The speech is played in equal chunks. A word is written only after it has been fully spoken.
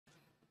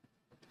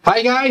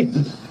Hi guys,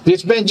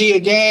 this is Benji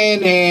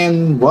again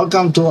and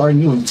welcome to our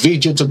new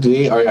video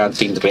today or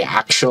ating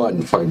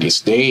reaction for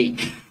this day.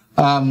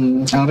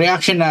 Ang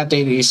reaction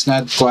natin is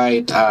not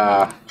quite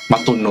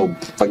matunog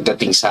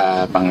pagdating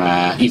sa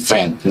mga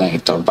event na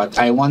ito, but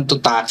I want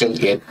to tackle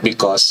it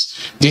because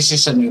this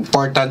is an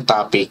important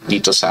topic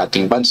dito sa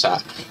ating bansa,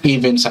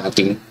 even sa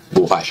ating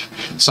buhay.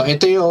 So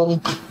ito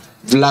yung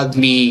vlog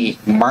ni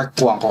Mark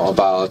Conjuanco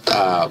about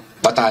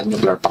Bataan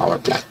Nuclear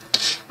Power Plant.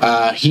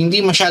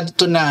 Hindi masyado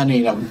to na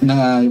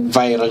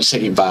viral sa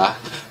iba,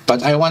 but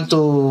I want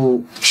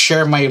to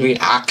share my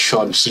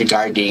reactions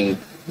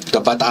regarding the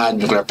Bataan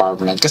Nuclear Power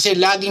Plant kasi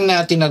laging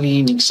natin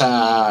narinig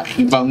sa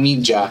ibang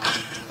media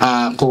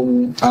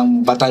kung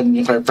ang Bataan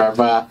Nuclear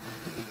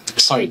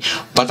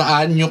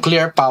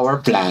Power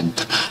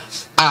Plant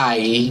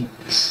ay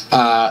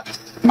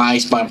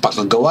maayos ba yung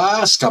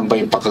pagkagawa, scam ba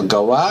yung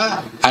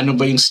pagkagawa, ano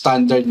ba yung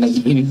standard na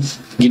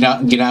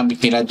ginamit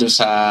nila doon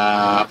sa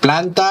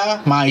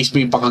planta, maayos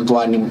ba yung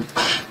pagkagawa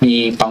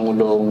ni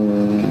Pangulong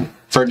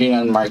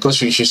Ferdinand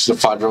Marcos, which is the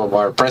father of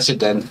our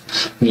president,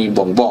 ni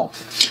Bongbong.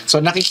 So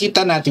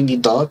nakikita natin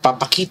dito,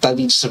 papakita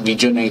dito sa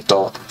video na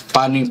ito,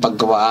 paano yung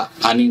paggawa,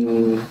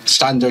 anong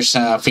standards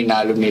na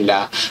finalo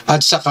nila, at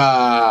saka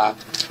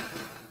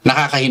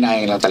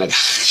nakakahinayang lang talaga.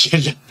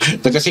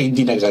 Kasi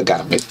hindi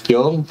nagagamit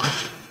yung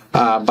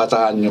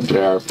Bataan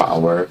Nuclear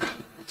Power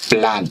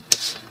Plant.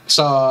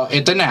 So,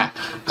 ito na.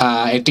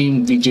 Ito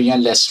yung video niya.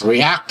 Let's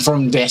react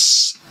from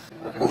this.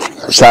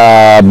 Sa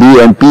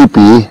BNPP,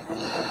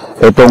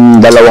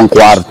 itong 2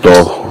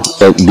 kwarto,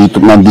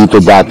 nandito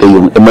dati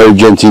yung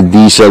emergency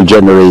diesel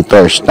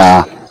generators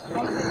na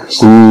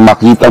kung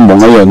makita mo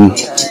ngayon,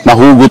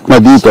 nahugot na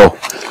dito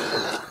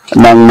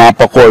ng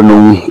napakor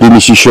nung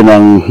dinesisyon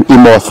ng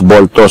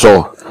i-mothball to.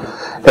 So,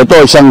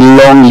 ito isang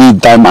long lead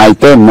time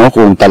item, no?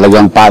 Kung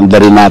talagang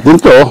paandarin natin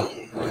to,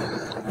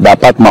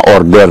 dapat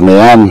ma-order na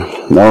yan,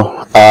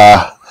 no?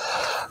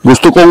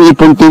 Gusto kong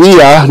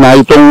ipuntiriya na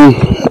itong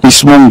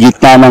mismong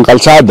gitna ng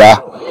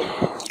kalsada,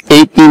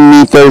 18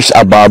 meters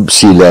above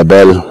sea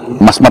level.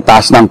 Mas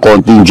mataas ng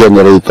konting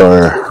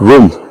generator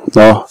room,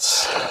 no?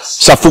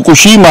 Sa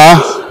Fukushima,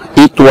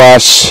 it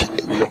was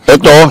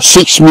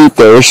 6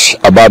 meters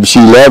above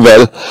sea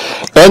level,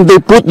 and they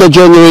put the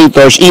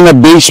generators in a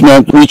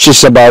basement which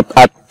is about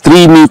at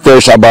 3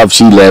 meters above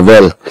sea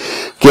level.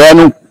 Kaya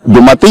nung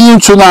dumating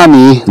yung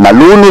tsunami,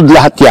 nalunod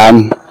lahat yan,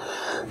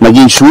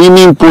 naging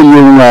swimming pool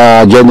yung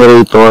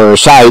generator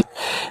site,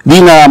 di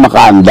na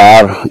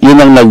makaandar.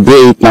 Yun ang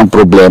nag-create ng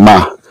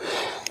problema.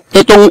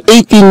 Itong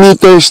 18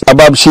 meters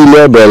above sea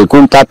level,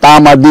 kung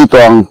tatama dito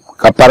ang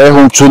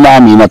kaparehong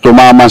tsunami na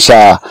tumama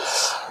sa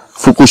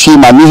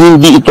Fukushima,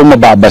 hindi ito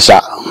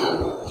mababasa.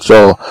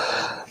 So,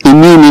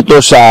 immune ito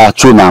sa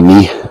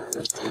tsunami.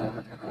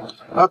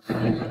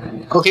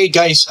 Okay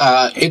guys,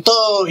 ito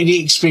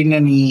ini-explain na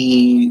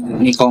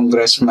ni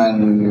Congressman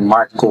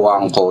Mark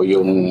Conjuanco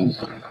yung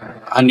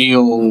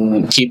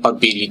yung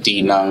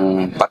capability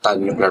ng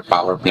Bataan Nuclear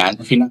Power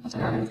Plant.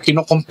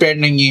 Kino-compare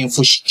na niya yung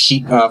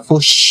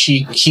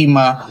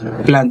Fukushima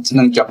plant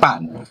ng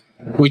Japan,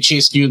 which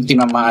is yung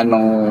tinamaan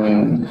ng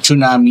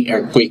tsunami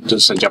earthquake doon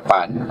sa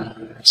Japan.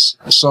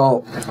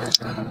 So,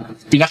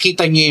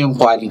 pinakita niya yung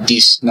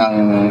qualities ng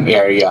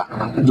area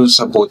dun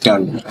sa boat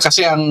yun.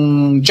 Kasi ang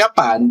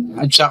Japan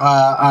at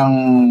saka ang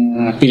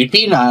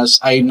Pilipinas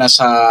ay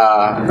nasa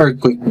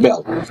earthquake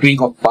belt,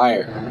 ring of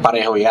fire.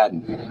 Pareho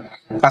yan.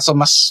 Kaso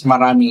mas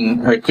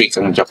maraming earthquake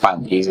ang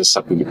Japan kaysa sa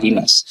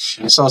Pilipinas.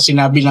 So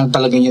sinabi lang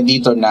talaga niya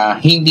dito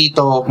na hindi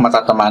to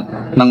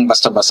matataman ng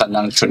basta-basta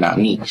ng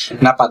tsunami.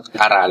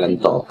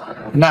 Napag-aralan to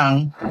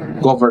ng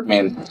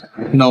government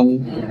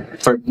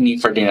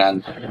ni Ferdinand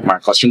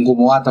Marcos, yung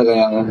gumawa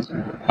talaga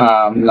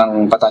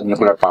ng Bataan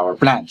Nuclear Power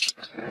Plant.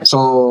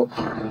 So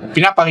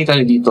pinapakita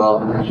niya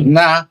dito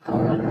na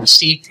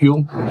safe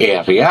yung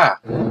area.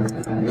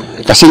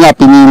 Kasi nga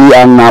pinili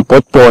ang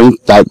Napot Point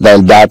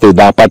dahil dati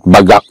dapat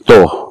bagak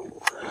to.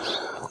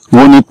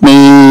 Ngunit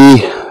may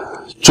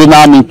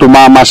tsunami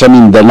tumama sa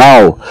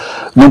Mindanao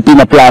nung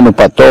pinaplano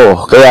pa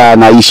to. Kaya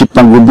naisip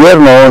ng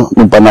gobyerno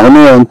nung panahon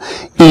yun,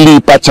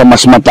 ilipat sa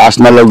mas mataas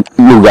na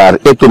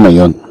lugar. Ito na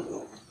yun.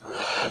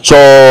 So,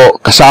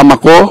 kasama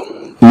ko,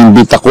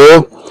 inimbita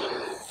ko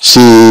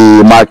si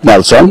Mark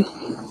Nelson.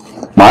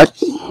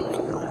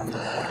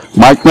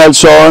 Mark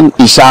Nelson,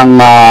 isang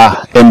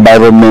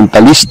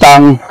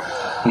environmentalistang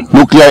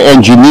nuclear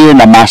engineer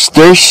na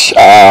masters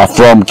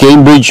from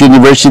Cambridge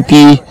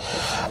University,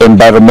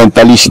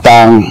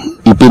 environmentalistang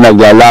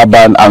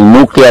ipinaglalaban ang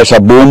nuclear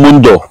sa buong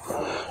mundo.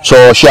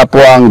 So siya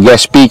po ang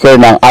guest speaker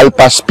ng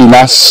Alpas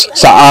Pinas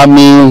sa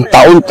aming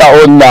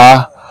taon-taon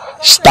na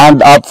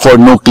Stand Up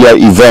for Nuclear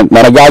event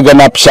na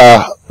nagaganap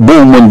sa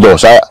buong mundo,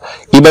 sa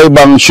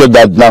iba-ibang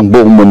syudad ng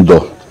buong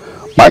mundo.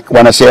 Mark,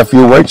 wanna say a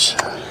few words?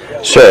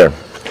 Sure.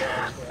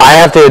 I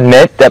have to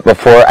admit that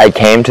before I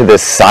came to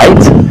this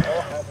site,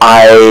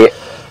 I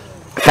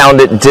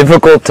found it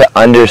difficult to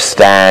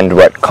understand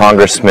what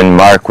Congressman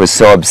Mark was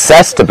so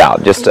obsessed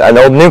about. Just an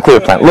old nuclear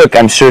plant. Look,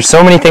 I'm sure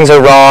so many things are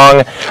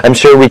wrong. I'm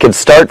sure we could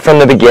start from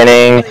the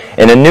beginning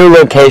in a new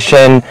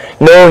location,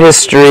 no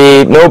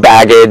history, no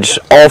baggage,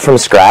 all from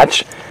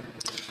scratch.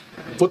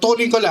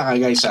 Putulin ko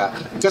lang guys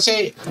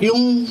kasi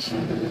yung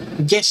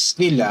guest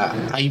nila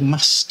ay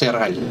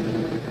masteral.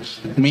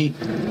 May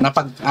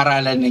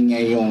napag-aralan na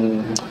niya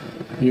yung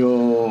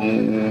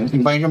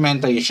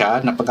environmental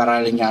siya,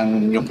 napag-aralan niya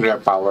ang nuclear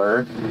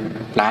power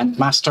plant,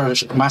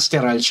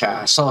 masteral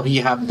siya, so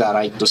he have the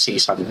right to say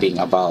something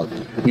about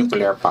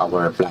nuclear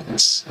power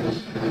plants.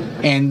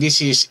 And this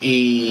is a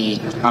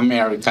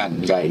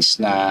American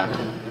guys na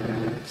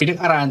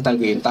pinag-aralan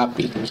talaga yung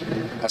topic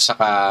at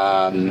saka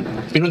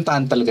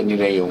pinuntahan talaga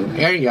nila yung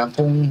area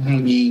kung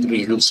hindi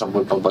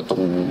reusable pa ba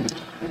itong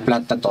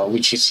plant na to,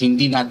 which is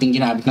hindi natin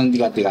ginamit ng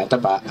diga-digata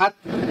pa. At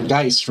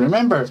guys,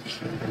 remember,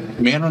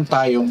 meron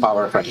tayong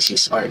power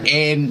crisis or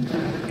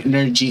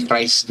energy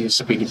crisis dito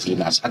sa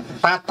Pilipinas at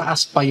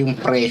tataas pa yung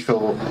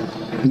presyo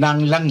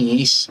ng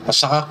langis at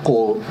saka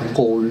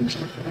coal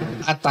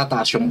at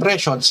tataas yung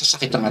presyo at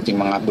sasakit ang ating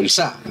mga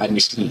bulsa,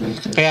 honestly.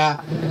 Kaya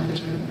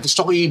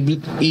gusto ko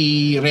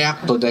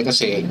i-react to dahil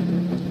kasi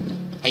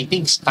I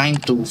think it's time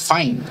to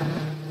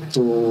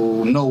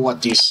know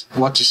what is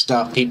the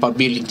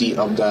capability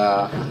of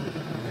the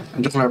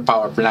nuclear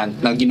power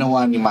plant na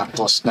ginawa ni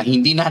Marcos na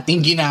hindi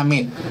natin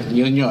ginamit.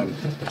 Yun.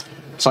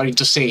 Sorry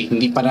to say,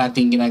 hindi pa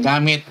natin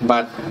ginagamit,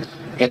 but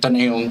ito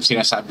na yung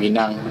sinasabi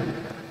ng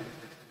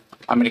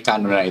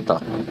Amerikano na ito.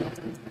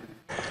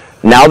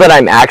 Now that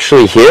I'm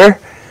actually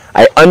here,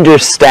 I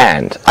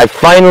understand. I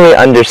finally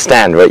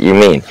understand what you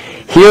mean.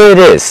 Here it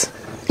is.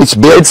 It's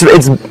built.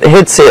 It's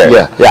hits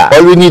here. Yeah.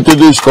 All we need to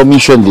do is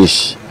commission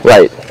this.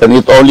 Right. And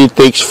it only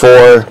takes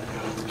 4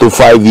 to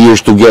 5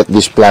 years to get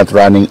this plant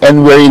running.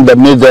 And we're in the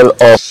middle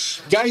of...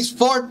 Guys,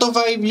 4 to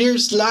 5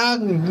 years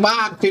lang,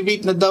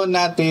 ma-activate na daw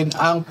natin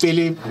ang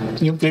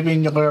yung Philippine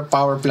nuclear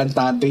power plant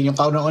natin. Yung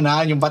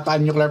kauna-unahan, yung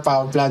Bataan nuclear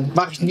power plant.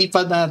 Bakit hindi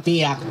pa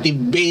natin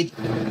i-activate?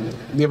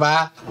 Di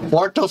ba?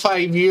 4 to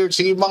 5 years.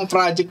 Yung ibang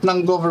project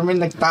ng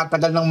government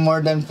nagtatagal ng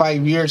more than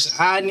 5 years.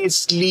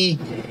 Honestly.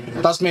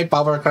 Tapos may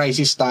power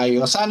crisis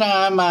tayo. Sana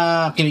nga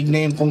makinig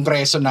na yung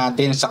Kongreso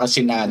natin sa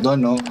Senado,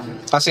 no?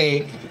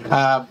 Kasi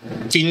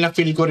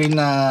feel ko rin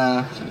na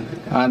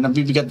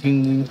nabibigat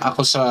rin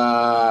ako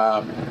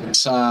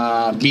sa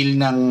bill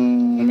ng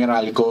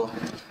Meralco.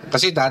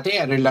 Kasi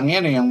dati, ano lang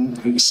yan, yung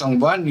isang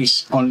buwan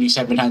is only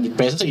 700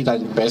 pesos,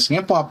 800 pesos.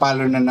 Ngayon,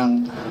 pumapalo na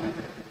ng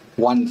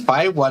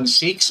 1.5,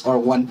 1.6, or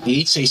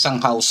 1.8 sa isang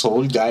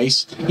household,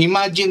 guys.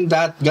 Imagine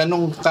that,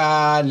 ganong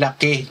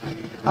kalaki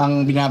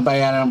ang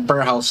binabayaran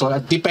per household.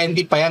 At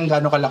depende pa yan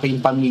gano'ng kalaki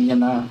yung pamilya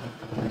na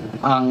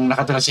ang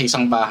nakatira sa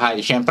isang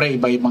bahay. Siyempre,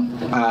 iba-ibang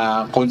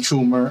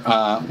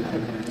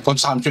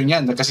consumption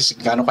yan kasi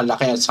gano'ng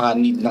kalaki at saka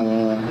need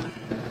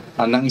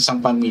ng isang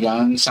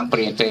pamilya, ng isang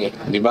kliyente,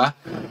 di ba?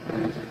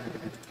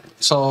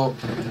 So,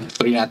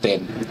 tuloy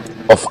natin.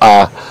 Of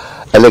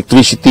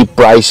electricity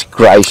price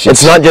crisis.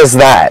 It's not just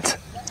that.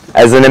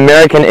 As an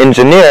American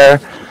engineer,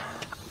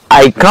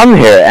 I come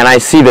here and I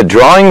see the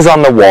drawings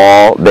on the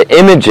wall, the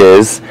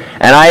images,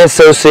 and I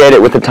associate it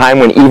with a time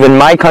when even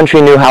my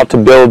country knew how to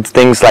build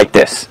things like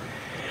this.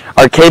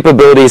 Our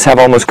capabilities have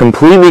almost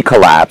completely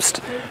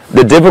collapsed.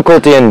 The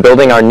difficulty in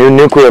building our new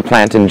nuclear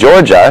plant in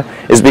Georgia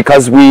is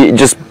because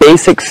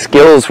basic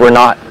skills were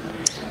not.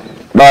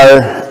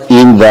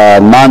 In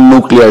the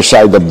non-nuclear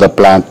side of the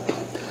plant,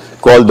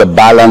 called the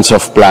balance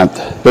of plant,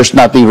 there's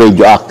nothing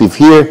radioactive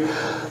here.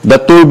 The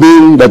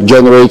turbine that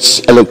generates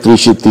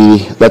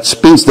electricity, that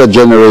spins the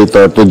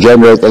generator to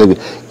generate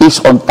electricity, is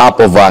on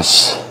top of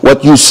us.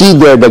 What you see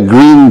there, the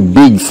green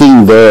big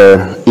thing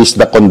there, is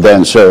the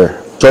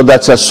condenser. So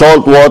that's a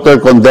saltwater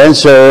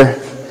condenser.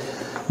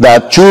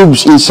 The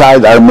tubes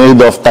inside are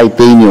made of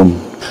titanium.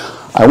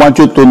 I want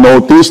you to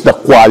notice the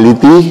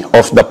quality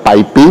of the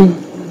piping,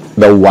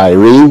 the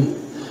wiring.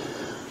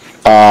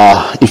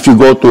 If you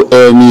go to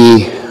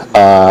any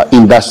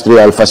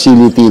industrial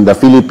facility in the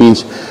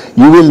Philippines,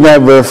 you will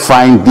never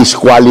find this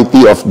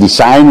quality of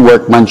design,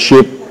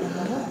 workmanship,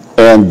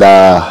 and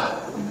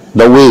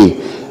the way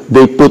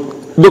they put.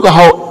 Look at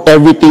how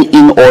everything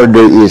in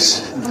order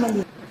is.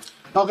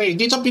 Okay,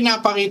 dito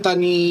pinapakita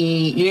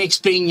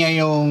ini-explain niya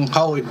yung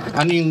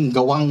ano yung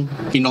gawang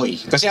Pinoy.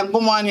 Kasi ang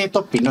gumawa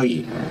nito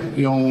Pinoy.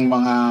 Yung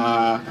mga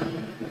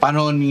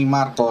panahon ni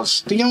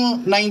Marcos. Tingnan mo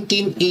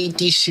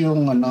 1980s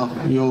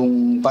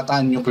yung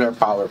Bataan nuclear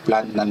power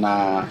plant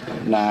na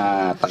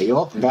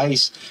tayo,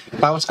 guys.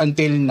 Tapos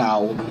until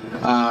now,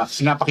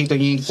 pinapakita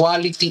niya yung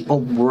quality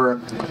of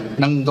work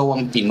ng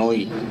gawang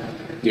Pinoy.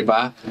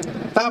 Diba?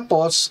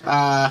 Tapos,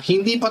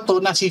 hindi pa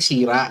to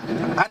nasisira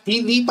at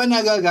hindi pa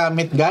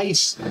nagagamit,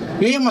 guys.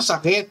 Yun yung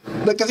masakit.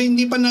 Kasi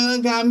hindi pa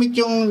nagagamit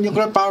yung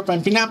nuclear power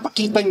plant.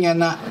 Pinapakita niya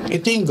na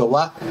ito yung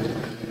gawa.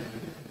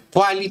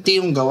 Quality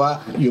yung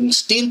gawa. Yung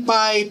steel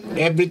pipe,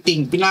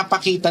 everything.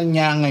 Pinapakita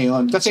niya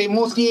ngayon. Kasi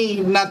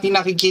mostly natin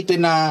nakikita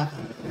na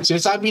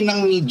Sinasabi ng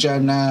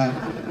media na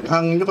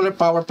ang nuclear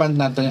power plant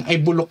natin ay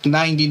bulok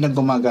na, hindi na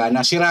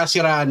gumagana,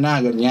 sira-sira na,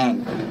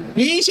 ganyan.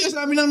 Yung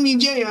sinasabi ng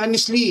media,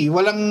 honestly,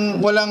 walang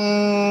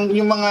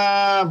yung mga,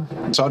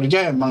 sorry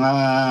dyan, mga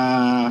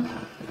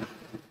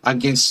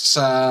against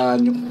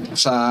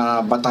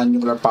sa Bataan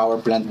nuclear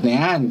power plant na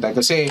yan.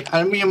 Kasi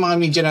alam mo yung mga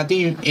media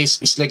natin is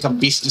like a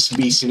business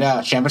base sila.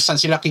 Siyempre saan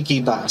sila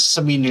kikita,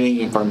 sasabihin nila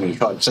yung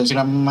information. Saan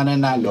sila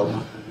mananalo,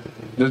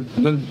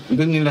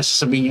 doon nila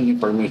sasabihin yung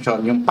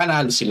information, yung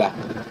panalo sila.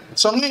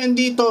 So ngayon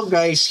dito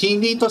guys,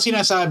 hindi ito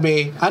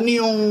sinasabi ano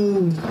yung,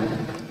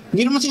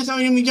 hindi naman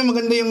sinasabi yung media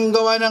maganda yung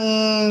gawa ng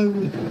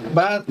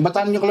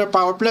Bataan nuclear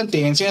power plant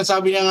eh.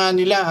 Sinasabi na nga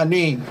nila ano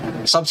eh,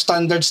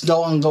 substandards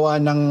daw ang gawa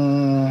ng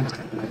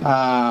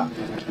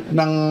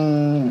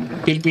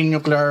Philippine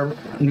nuclear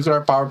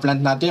power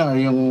plant natin, or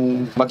yung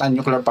Bataan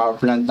nuclear power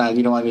plant na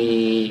ginawa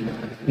ni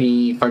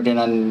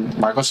Ferdinand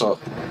Marcos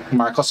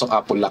o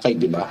Apple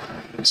Lakay, di ba?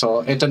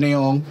 So ito na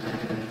yung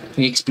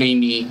i-explain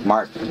ni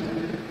Mark.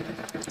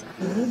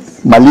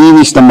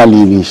 Malinis na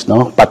malinis,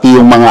 no? Pati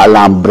yung mga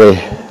alambre.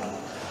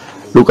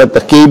 Look at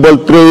the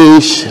cable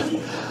trays.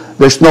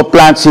 There's no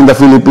plants in the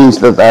Philippines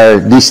that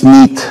are this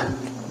neat.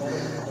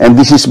 And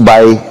this is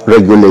by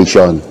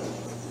regulation.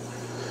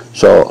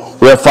 So,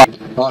 we're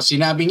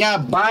sinabi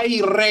niya,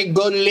 by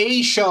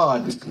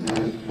regulation.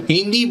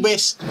 Hindi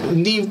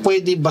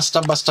pwede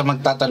basta-basta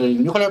magtatagal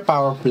yung nuclear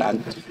power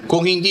plant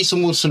kung hindi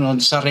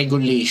sumusunod sa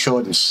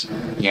regulations.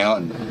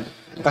 Yan.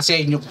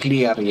 Kasi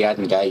nuclear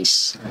yan,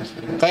 guys.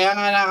 Kaya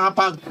nga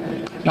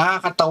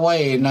nakakatawa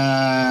na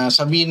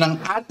sabihin ng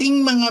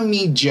ating mga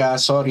media,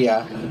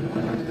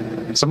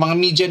 sa mga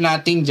media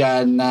natin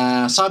dyan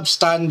na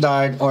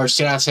substandard or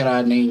sira-sira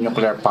na yung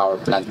nuclear power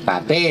plant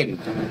natin.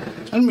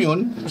 Ano mo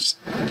yun?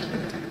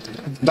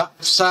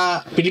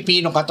 Sa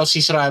Pilipino ka to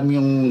sisram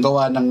yung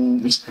gawa ng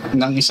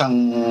isang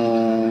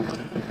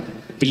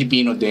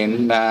Pilipino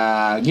din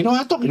na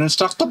ginawa to,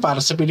 kinonstruct to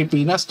para sa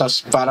Pilipinas,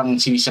 tapos parang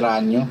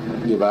sinisiraan nyo,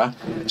 di ba?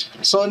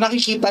 So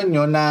nakikita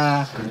nyo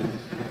na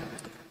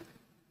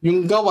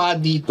yung gawa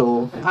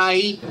dito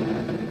ay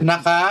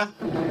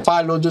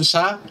naka-follow dun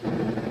sa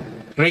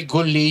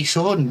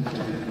regulation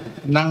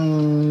ng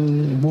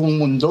buong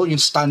mundo,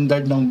 yung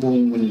standard ng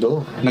buong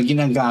mundo na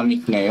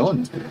ginagamit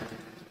ngayon.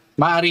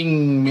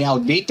 Maaring may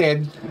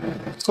outdated,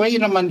 kaya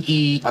naman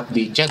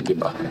i-update yan, di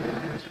ba?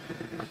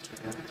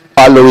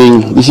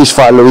 This is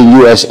following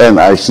US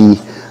NRC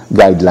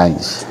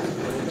guidelines.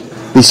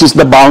 This is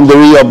the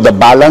boundary of the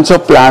balance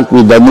of plant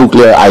with the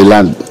nuclear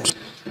island.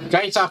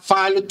 Guys,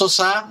 follow to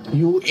sa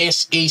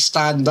USA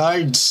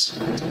standards.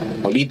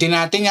 Ulitin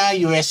natin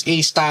USA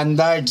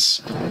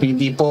standards.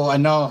 Hindi po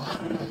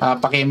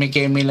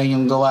pakeme-keme lang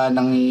yung gawa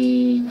ng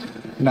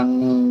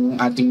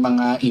ating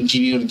mga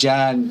engineer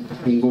dyan.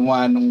 Yung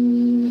gumawa nung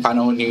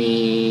panahon ni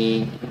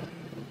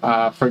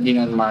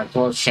Ferdinand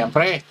Marcos.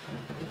 Siyempre,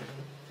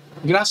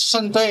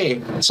 ginasusan to eh.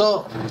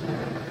 So,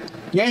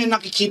 ngayon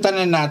nakikita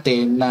na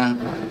natin na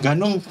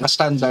ganong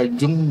ka-standard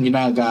yung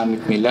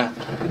ginagamit nila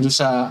doon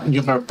sa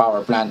nuclear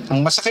power plant.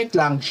 Ang masakit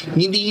lang,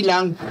 hindi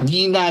lang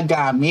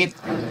ginagamit.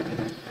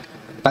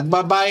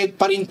 Nagbabayad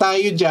pa rin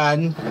tayo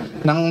dyan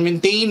ng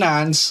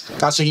maintenance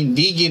kaso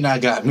hindi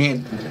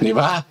ginagamit. Di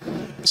ba?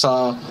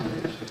 So,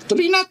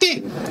 tuloy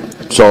natin.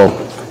 So,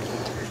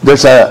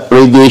 there's a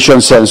radiation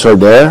sensor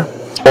there.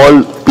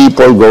 All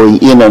people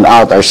going in and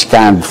out are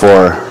scanned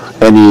for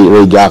any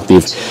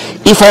radioactive.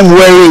 If I'm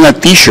wearing a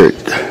t-shirt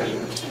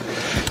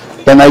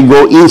and I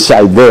go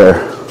inside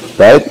there,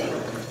 right?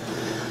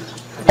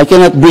 I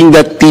cannot bring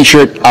that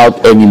t-shirt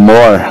out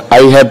anymore.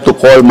 I have to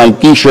call my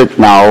t-shirt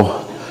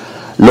now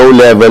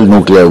low-level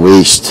nuclear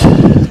waste,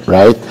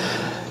 right?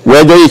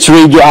 Whether it's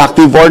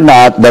radioactive or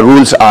not, the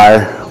rules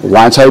are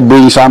once I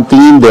bring something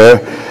in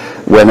there,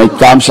 when it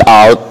comes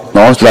out,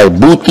 no, it's like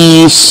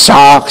booties,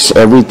 socks,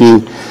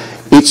 everything,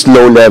 it's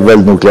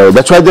low-level nuclear.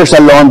 That's why there's a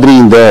laundry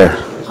in there.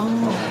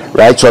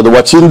 Right, so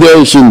what's in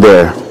there is in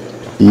there.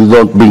 You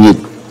don't bring it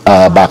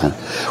back.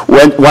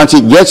 Once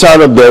it gets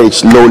out of there,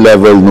 it's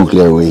low-level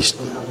nuclear waste,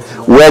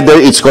 whether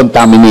it's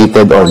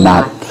contaminated or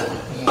not.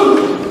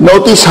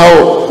 Notice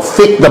how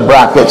thick the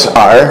brackets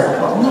are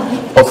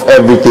of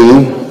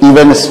everything,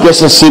 even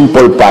just a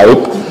simple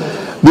pipe,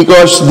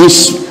 because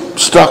this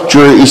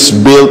structure is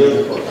built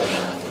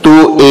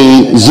to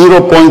a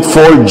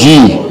 0.4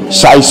 G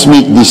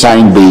seismic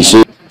design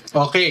basis.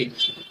 Okay,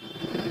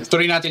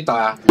 tuloy natin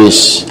to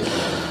Is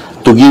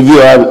to give you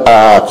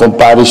a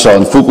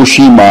comparison,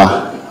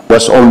 Fukushima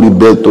was only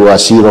built to a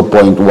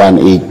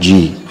 0.18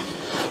 G.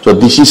 So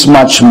this is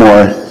much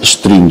more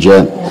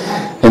stringent.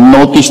 And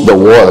notice the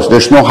walls.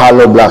 There's no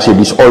hollow blocks. It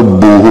is all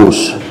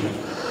buhos.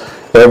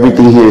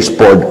 Everything here is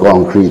poured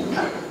concrete.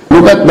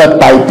 Look at the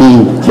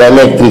piping, the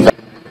electrical.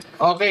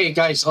 Okay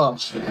guys,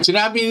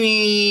 sinabi ni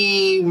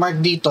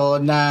Mark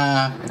dito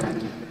na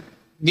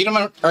hindi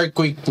naman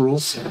earthquake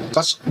proof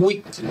kasi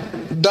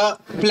the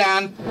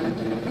plant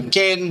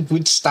can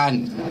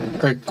withstand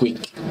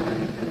earthquake.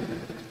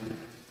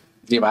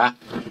 Di ba?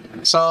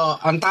 So,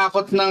 ang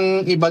takot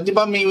ng iba, di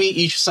ba may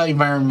issue sa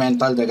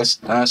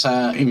sa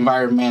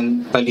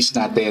environmentalist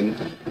natin,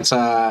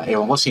 sa,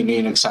 ewan ko sino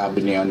yung nagsabi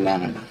niya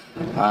na,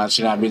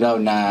 sinabi daw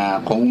na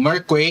kung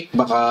earthquake,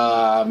 baka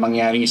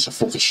mangyari sa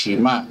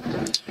Fukushima.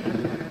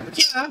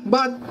 Yeah,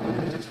 but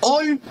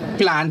all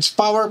plants,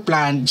 power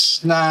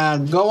plants na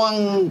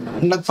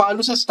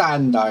nag-follow sa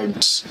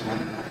standards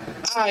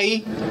ay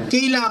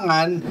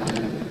kailangan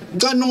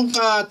ganun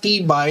ka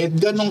tibay at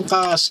ganun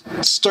ka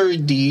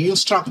sturdy yung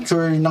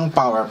structure ng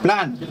power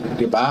plant,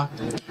 di ba?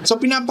 So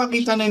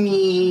pinapakita na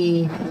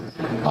ni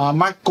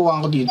Mark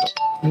Conjuanco dito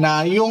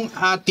na yung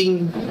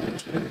ating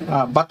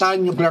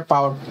Bataan Nuclear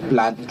Power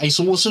Plant ay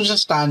sumusunod sa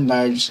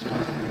standards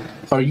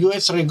or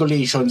US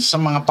regulations sa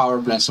mga power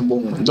plants sa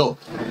buong mundo.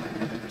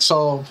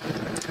 So,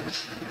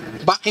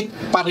 bakit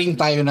pa rin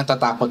tayo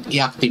natatakot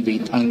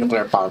i-activate ang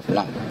nuclear power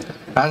plant?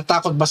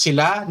 Natatakot ba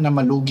sila na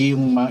malugi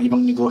yung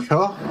ibang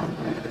negosyo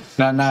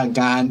na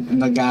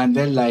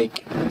nag-handle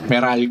like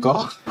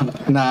Meralco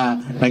na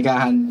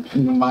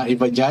yung mga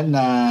iba dyan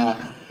na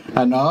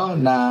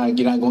na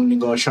ginagawang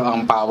negosyo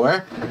ang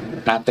power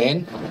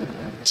natin,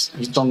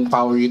 itong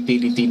power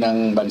utility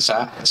ng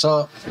bansa?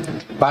 So,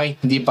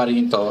 bakit hindi pa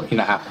rin ito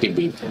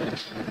ina-activate?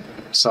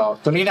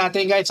 So, tuloy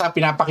natin guys,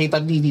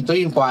 pinapakita dito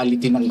yung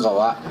quality ng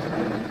gawa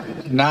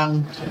ng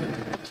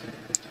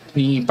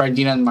ni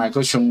Ferdinand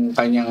Marcos, yung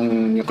kanyang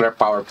nuclear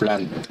power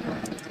plant.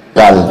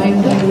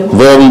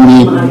 Very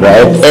neat,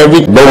 right?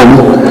 Every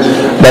dome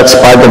that's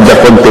part of the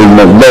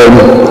containment dome,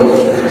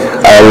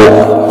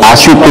 I'll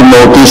ask you to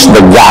notice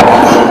the gap.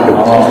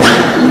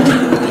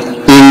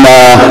 In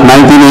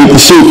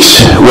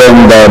 1986,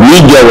 when the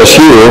media was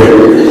here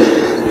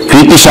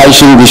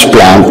criticizing this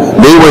plant,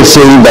 they were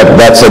saying that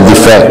that's a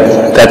defect.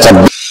 That's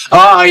a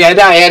yan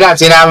na.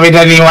 Sinabi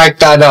na ni Mark,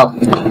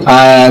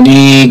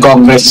 ni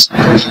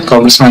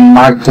Congressman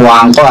Mark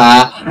Conjuanco,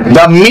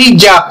 the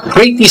media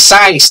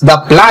criticized the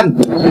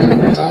plant.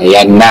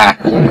 Ayan na.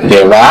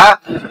 Diba?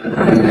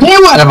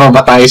 Wala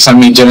ba tayo sa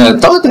media na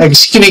ito?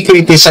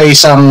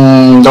 Kinikriticize ang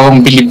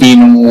gawang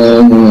Pilipino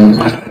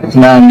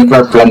na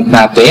nuclear plant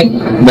natin.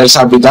 Dahil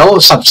sabi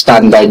daw,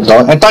 substandard to.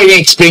 Ito,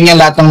 i-explain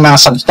niya lahat ng mga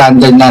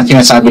substandard na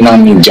sinasabi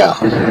ng media.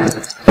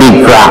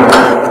 big crack.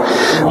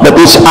 But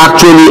it's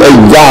actually a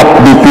gap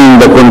between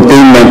the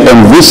containment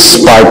and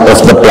this part of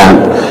the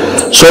plant,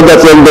 so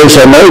that when there's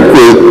an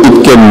earthquake, it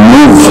can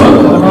move.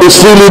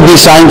 It's really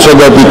designed so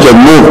that it can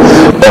move.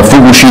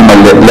 Fukushima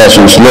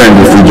lessons learned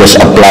if we just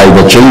apply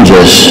the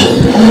changes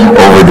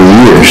over the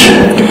years.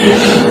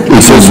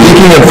 So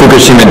speaking of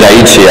Fukushima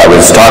Daiichi, I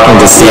was talking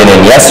to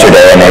CNN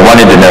yesterday, and I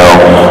wanted to know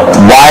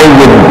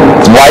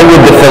why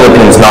would the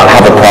Philippines not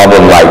have a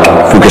problem like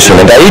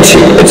Fukushima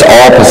Daiichi? It's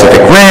all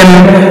Pacific Rim,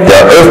 there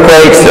are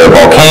earthquakes, there are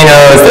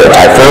volcanoes, there are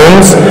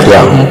typhoons.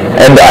 Yeah.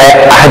 And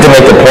I had to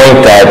make the point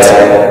that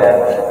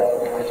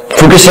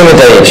Fukushima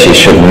Daiichi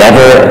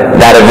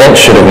that event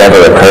should have never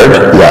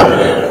occurred.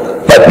 Yeah.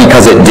 But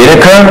because it did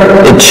occur,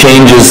 it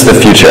changes the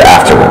future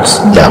afterwards.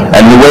 Yeah.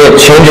 And the way it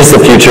changes the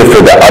future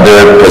for the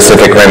other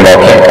Pacific Rim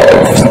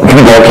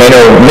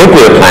volcano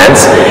nuclear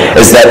plants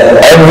is that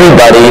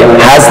everybody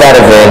has that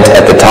event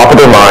at the top of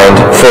their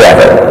mind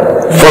forever.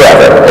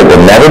 Forever. It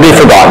will never be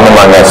forgotten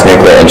among us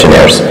nuclear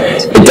engineers.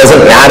 It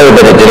doesn't matter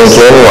that it didn't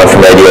kill anyone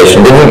from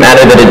radiation. It didn't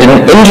matter that it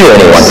didn't injure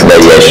anyone from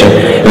radiation.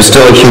 It was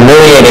still a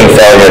humiliating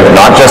failure,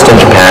 not just in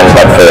Japan,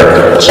 but for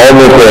all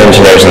nuclear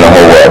engineers in the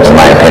whole world, in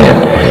my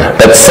opinion.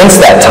 But since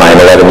that time,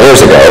 11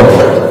 years ago,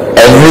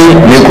 every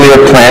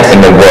nuclear plant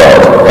in the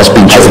world has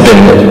been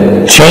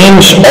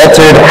changed,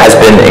 altered, has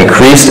been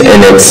increased in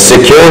its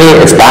security,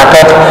 its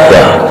backup.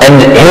 Yeah.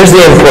 And here's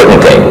the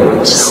important thing.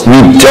 We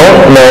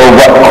don't know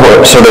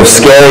what sort of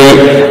scary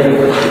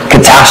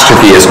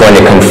catastrophe is going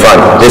to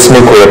confront this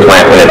nuclear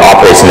plant when it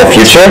operates in the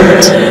future,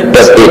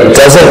 but it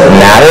doesn't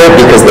matter,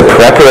 because the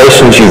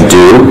preparations you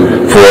do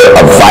for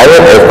a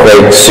violent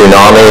earthquake,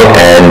 tsunami,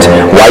 and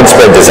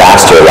widespread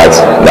disaster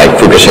like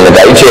Fukushima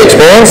Daiichi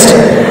experienced,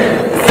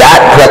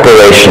 that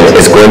preparation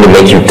is going to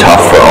make you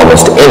tough for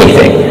almost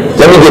anything.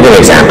 Let me give you an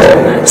example.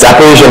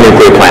 Zaporizhzhia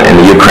nuclear plant in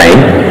the Ukraine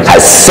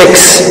has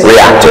 6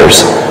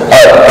 reactors.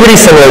 Pretty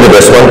similar to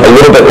this one, a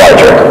little bit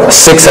larger, 6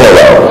 in a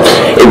row.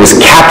 It was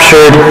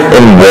captured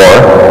in war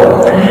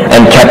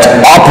and kept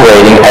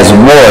operating as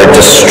war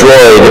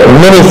destroyed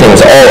many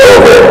things all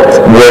over.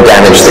 War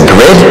damaged the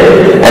grid,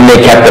 and they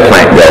kept the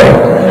plant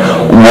going.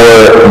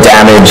 War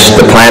damaged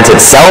the plant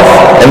itself,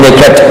 and they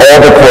kept all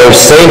the cores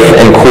safe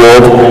and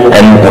cooled,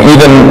 and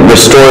even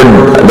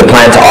restored the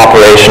plant to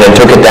operation and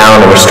took it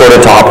down, and restored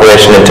it to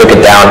operation and took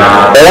it down,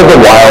 all the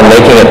while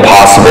making it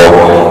possible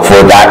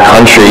for that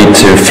country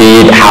to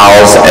feed,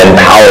 house, and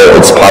power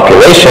its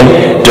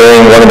population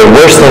during one of the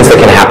worst things that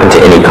can happen to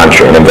any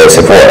country, an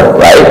invasive war,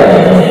 right?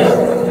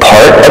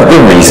 Part of the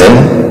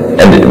reason,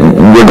 and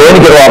we're going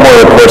to get a lot more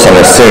reports on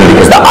this soon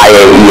because the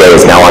IAEA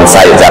is now on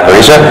site at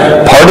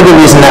Zaporizhzhia. Part of the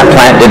reason that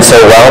plant did so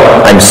well,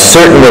 I'm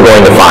certain we're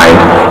going to find,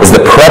 is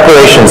the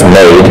preparations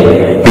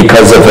made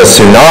because of a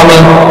tsunami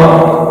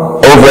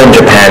over in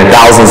Japan,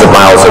 thousands of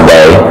miles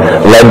away,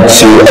 led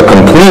to a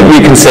complete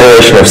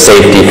reconsideration of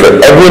safety for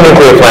every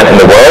nuclear plant in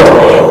the world,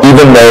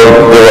 even though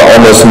there were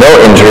almost no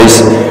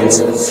injuries.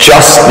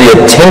 Just the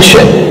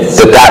attention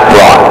that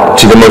brought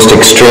to the most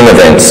extreme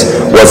events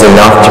was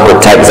enough to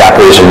protect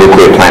Zaporizhzhia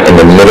nuclear plant in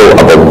the middle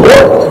of a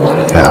war.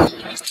 Yeah.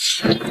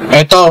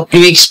 Ito,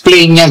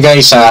 in-explain niya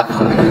guys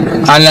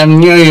alam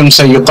niyo yung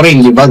sa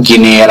Ukraine, di ba,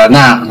 ginera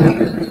na,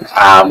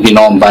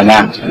 binomba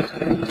na.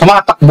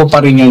 Tumatakbo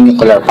pa rin yung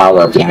nuclear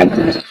power plant.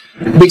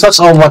 Because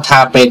of what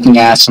happened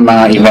nga sa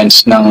mga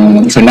events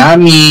ng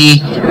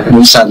tsunami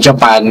dun sa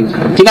Japan,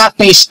 tinaat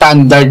na yung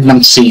standard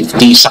ng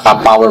safety sa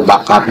power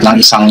backup ng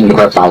isang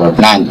nuclear power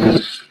plant.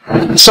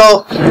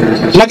 So,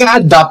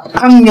 nag-adapt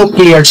ang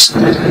nuclear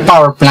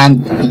power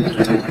plant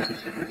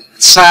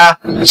sa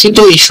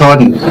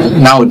situation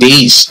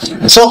nowadays.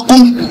 So,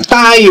 kung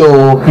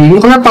tayo, yung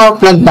nuclear power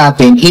plant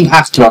natin, in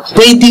actual,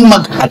 pwedeng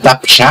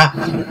mag-adapt siya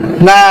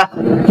na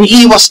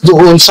iiwas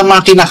doon sa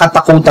mga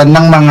kinakatakutan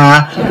ng mga,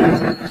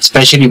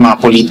 especially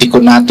mga politiko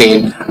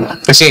natin.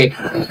 Kasi,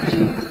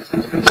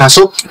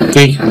 kaso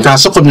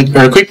kung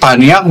nag-earthquake,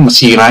 paano yan? Kung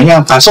masira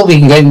yan. Kaso,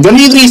 ganun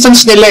yung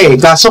reasons nila eh.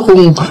 Kaso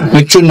kung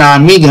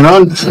nag-tsunami,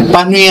 gano'n,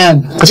 paano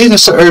yan? Kasi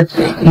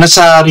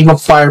nasa ring of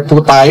fire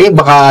po tayo,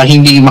 baka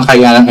hindi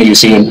makayanan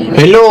ayusin.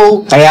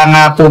 Hello? Kaya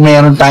nga po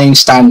meron tayong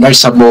standard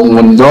sa buong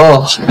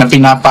mundo na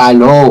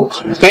pinapalo.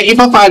 Kaya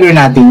ipapalo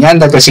natin yan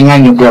kasi nga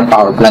nuclear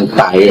power plant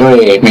tayo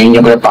eh. May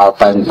nuclear power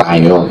plant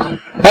tayo.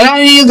 Kaya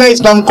nyo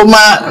guys, kung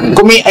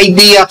may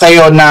idea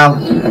kayo na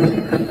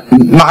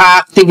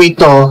maka-activate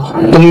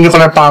itong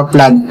nuclear power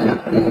plant,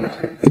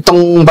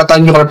 itong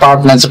Bataan nuclear power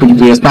plant sa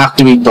Pilipinas,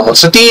 na-activate to.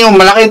 Sa tingin mo,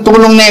 malaking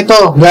tulong na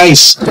ito,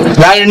 guys.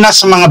 Lalo na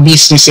sa mga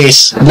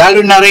businesses, lalo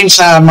na rin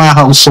sa mga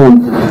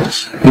household.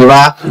 Di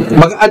ba?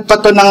 Mag-add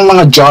pa to ng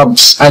mga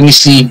jobs,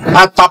 honestly,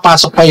 at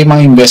papasok pa yung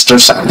mga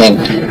investors sa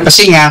atin.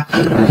 Kasi nga,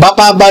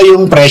 bababa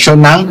yung presyo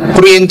ng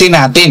kuryente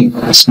natin.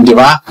 Di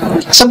ba?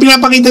 So,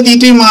 pinapakita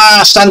dito yung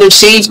mga standard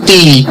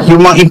safety,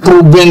 yung mga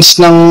improvements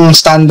ng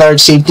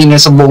standard safety na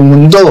sa buong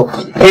mundo.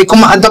 Eh,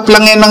 kung ma-adapt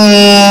lang yan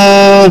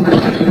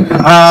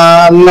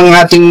ng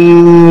ating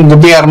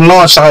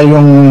gobyerno sa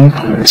yung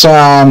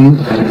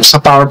sa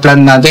power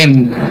plant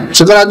natin,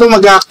 sigurado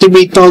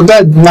mag-activate to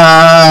agad na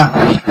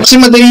kasi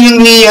madali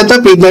lang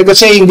i-adapt eh, dahil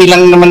kasi hindi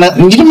naman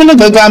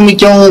nagagamit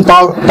yung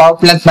power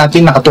plant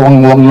natin,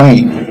 nakatuwang-uwang lang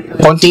eh.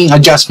 Konting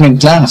adjustment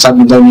lang,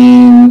 sabi daw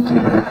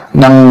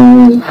ng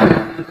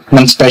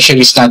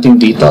specialist natin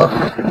dito.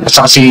 At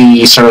saka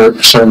si Sir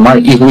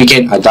Mark, if we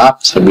can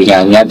adapt, sabi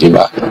nga niya, di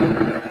ba?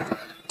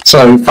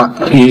 So,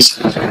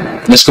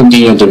 let's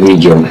continue the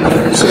video.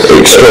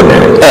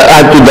 Extraordinary.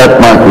 Add to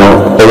that, Mark,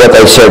 what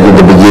I said in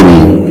the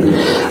beginning.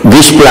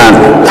 This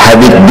plant,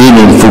 had it been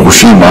in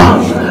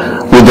Fukushima,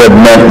 would have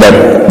meant that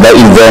the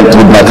event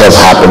would not have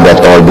happened at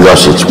all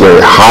because it's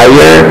way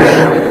higher.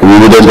 We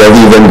wouldn't have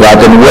even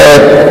gotten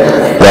wet.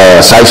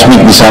 The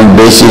seismic design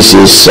basis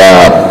is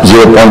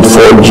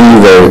 0.4G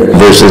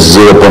versus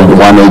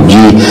 0.18G.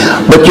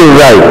 But you're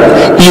right.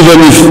 Even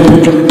if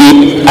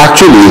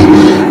actually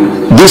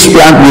this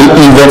plant will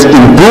even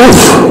improve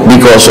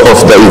because of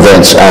the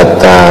events at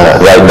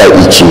right by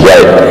Ichi,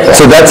 right?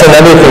 So that's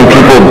another thing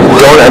people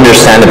don't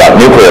understand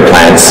about nuclear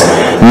plants.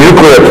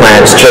 Nuclear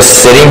plants just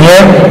sitting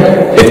here,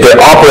 if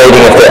they're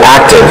operating, if they're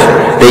active,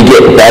 they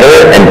get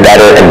better and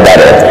better and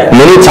better.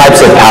 Many types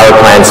of power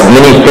plants,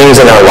 many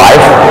things in our life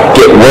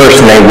get worse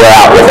and they wear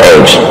out with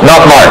age.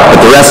 Not Mark,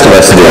 but the rest of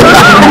us do.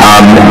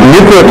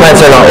 Nuclear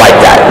plants are not like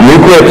that.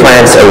 Nuclear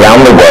plants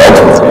around the world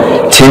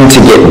tend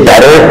to get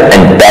better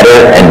and better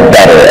and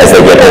better as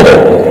they get older.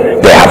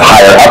 They have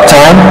higher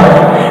uptime,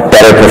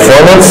 better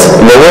performance,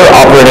 lower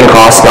operating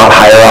costs, not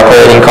higher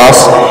operating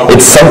costs.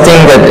 It's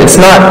something that it's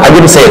not, I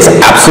wouldn't say it's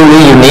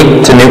absolutely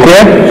unique to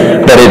nuclear,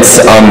 but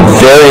it's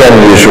very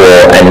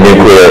unusual, and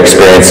nuclear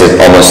experiences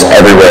almost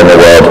everywhere in the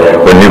world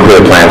where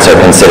nuclear plants are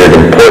considered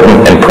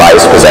important and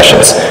prized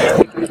possessions.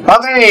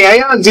 Okay,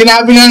 ayun,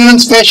 sinabi na ng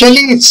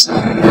specialists.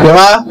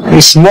 Diba?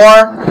 It's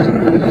more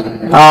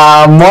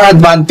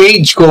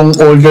advantage kung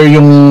older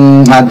yung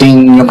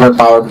ating nuclear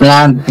power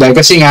plant. Dahil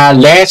kasi nga,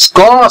 less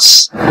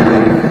cost.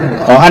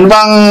 O, ano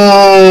bang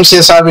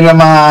sinasabi ng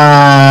mga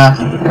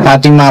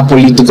ating mga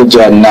politiko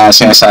dyan na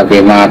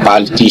sinasabi, mga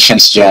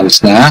politicians dyan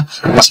na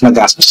mas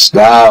magastos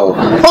daw.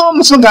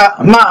 Mas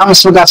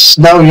magastos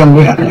daw yung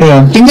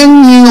tingnan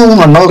niyo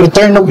yung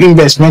return of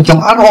investment, yung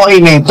ROI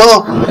nito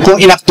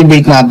kung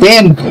inactivate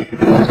natin.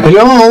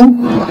 Hello?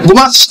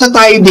 Gumastos na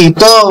tayo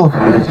dito.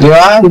 Di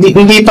ba?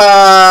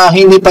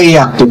 Hindi pa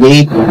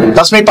i-activate.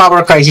 Tapos may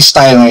power crisis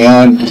tayo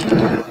ngayon.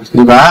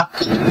 Di ba?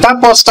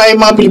 Tapos tayo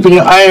mga Pilipino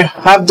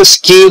have the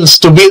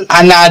skills to build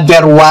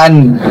another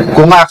one.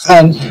 Kung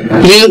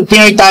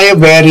Pinoy tayo,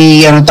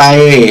 very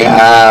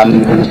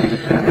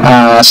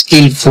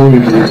skillful.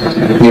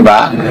 Di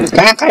ba?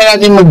 Kaya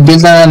natin mag-build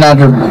na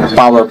another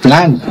power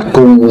plant.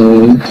 Kung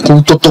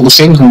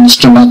tutuusin, kung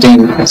gusto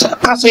natin.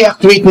 Kasi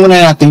i-activate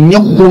muna natin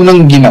yung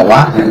unang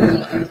ginawa.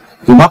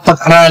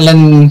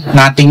 mapag-aralan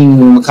nating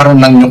magkaroon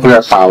ng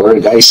nuclear power,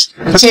 guys.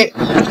 Kasi,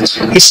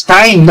 it's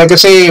time.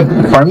 Kasi,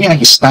 for me,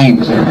 it's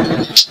time.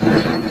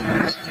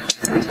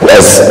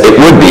 As it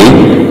would be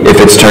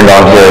if it's turned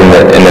on here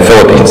in the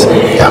Philippines.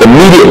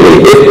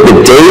 Immediately, if the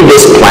day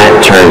this plant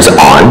turns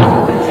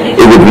on,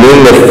 it would mean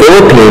the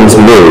Philippines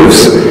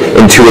moves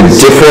into a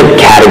different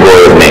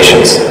category of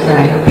nations.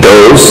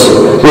 Those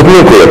with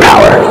nuclear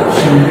power.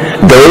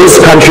 Those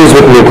countries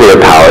with nuclear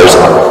powers,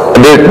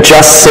 they're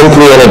just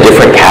simply in a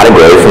different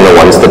category from the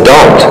ones that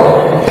don't.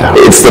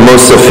 It's the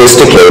most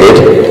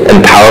sophisticated and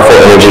powerful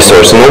energy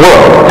source in the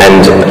world,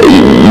 and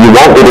you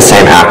won't be the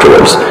same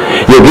afterwards.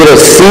 You'll get a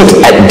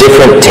seat at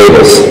different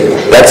tables.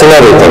 That's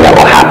another thing that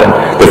will happen.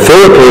 The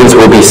Philippines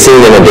will be seen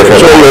in a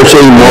different way. So you're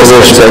saying more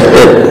respect?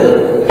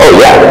 Oh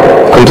yeah,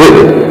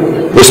 completely.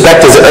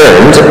 Respect is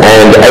earned,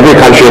 and every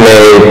country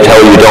may tell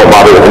you don't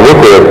bother with a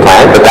nuclear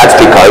plant, but that's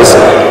because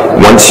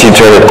once you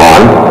turn it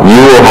on, you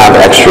will have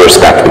extra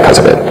respect because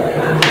of it.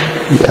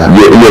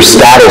 Your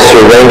status,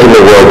 your rank in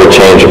the world will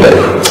change a bit.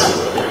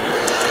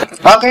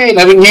 Okay,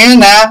 narinig niyo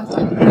yun, ha?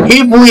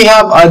 If we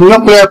have a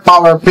nuclear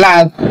power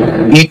plant,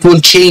 it will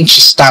change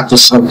the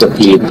status of the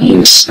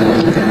Philippines.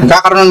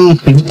 Magkakaroon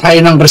tayo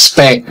ng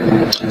respect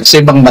sa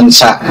ibang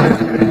bansa.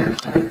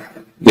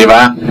 Di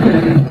ba?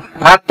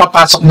 At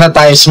papasok na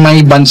tayo sa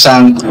may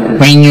bansang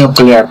may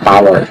nuclear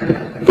power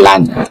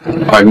plant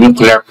or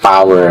nuclear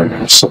power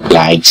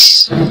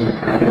supplies.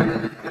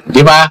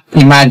 Di ba?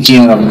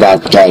 Imagine of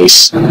that,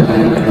 guys.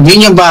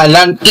 Hindi nyo ba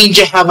alam?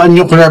 India have a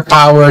nuclear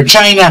power.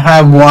 China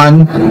have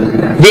one.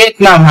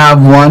 Vietnam have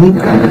one.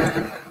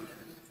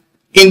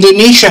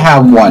 Indonesia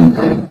have one.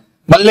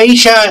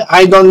 Malaysia,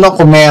 I don't know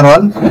kung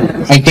meron.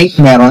 I think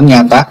meron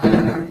yata.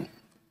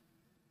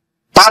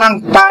 Parang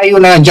tayo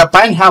na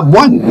Japan have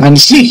one.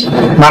 Honestly,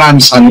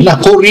 marami sa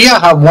kanila. Korea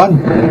have one.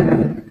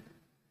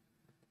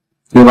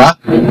 Diba?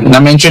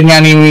 Na-mention nga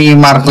ni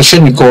Marcos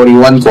yun, ni Cory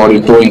 1, Cory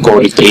 2, and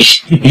Cory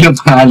 3. Yung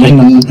pangalan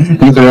ng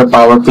nuclear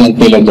power plant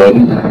nila doon.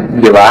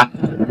 Diba?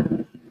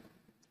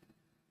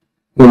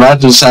 Diba?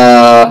 Doon sa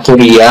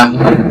Korea.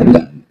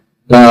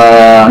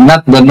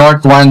 Not the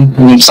North one,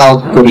 yung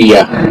South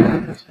Korea.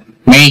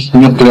 May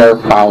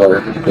nuclear power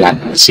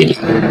plant sila.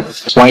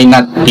 Why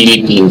not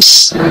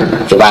Philippines?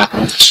 Diba?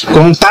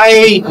 Kung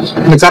tayo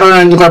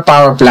nagkaroon ng nuclear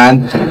power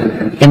plant,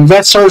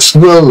 investors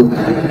will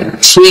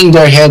swing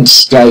their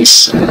heads,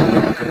 guys.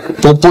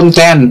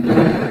 Pupunta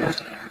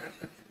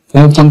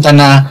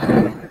na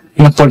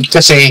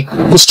kasi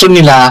gusto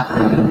nila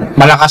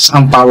malakas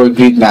ang power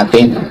grid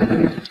natin.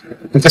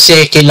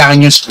 Kasi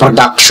kailangan yung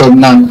production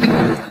ng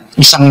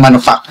isang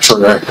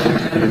manufacturer.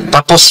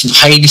 Tapos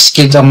highly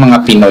skilled ang mga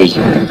Pinoy.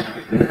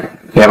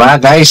 Diba,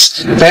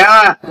 guys?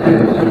 Kaya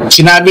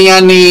sinabi nga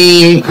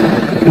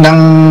ng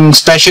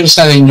specialist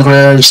natin,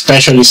 nuclear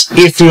specialist,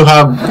 if you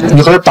have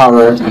nuclear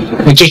power,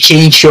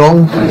 nag-change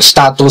yung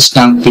status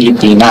ng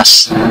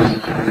Pilipinas.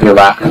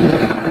 Diba?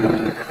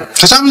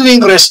 Kasama na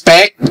yung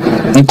respect,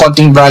 yung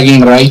konting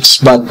bragging rights,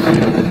 but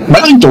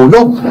malaking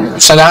tulong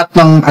sa lahat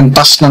ng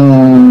antas ng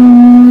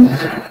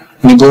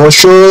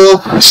negosyo,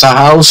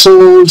 sa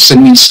household, sa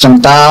needs ng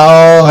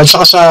tao, at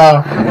saka sa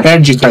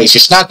energy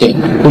crisis natin,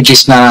 which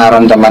is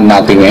nararamdaman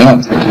natin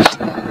ngayon.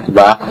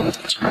 Diba?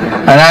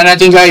 Ano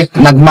natin, guys,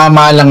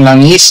 nagmamahalang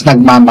langis,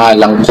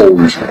 nagmamahalang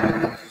coal.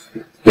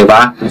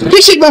 Diba?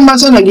 Kasi ibang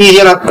bansa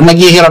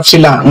naghihirap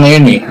sila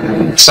ngayon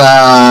sa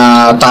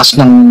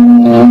taas ng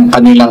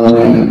kanilang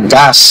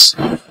gas.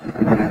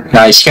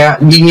 Guys, kaya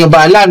hindi nyo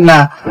ba alam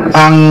na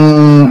ang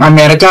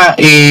Amerika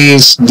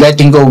is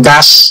letting go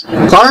gas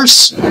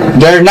cars?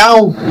 They're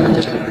now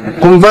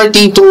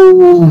converting to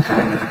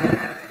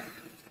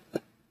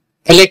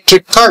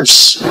electric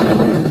cars.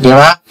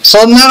 Diba?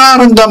 So,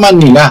 nararamdaman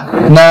nila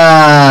na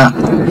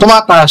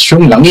tumataas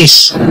yung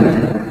langis.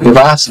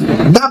 Diba?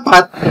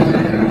 Dapat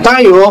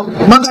tayo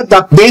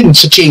mag-adapt din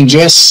sa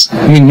changes.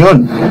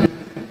 Yun.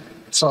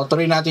 So,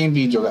 tuloy natin yung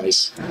video,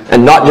 guys.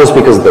 And not just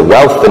because of the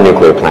wealth the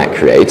nuclear plant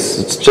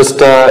creates, it's just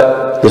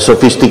the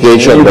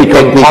sophistication, you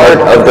become part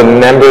of the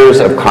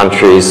members of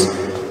countries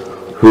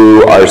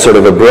who are sort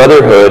of a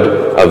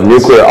brotherhood of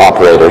nuclear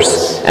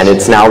operators, and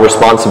it's now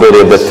responsibility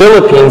of the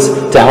Philippines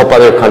to help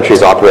other countries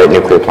operate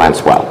nuclear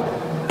plants well.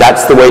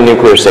 That's the way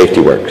nuclear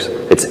safety works.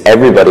 It's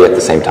everybody at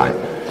the same time.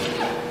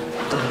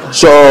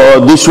 So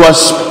this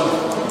was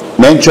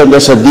mentioned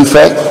as a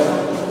defect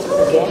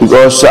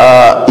because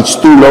it's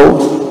too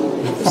low.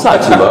 It's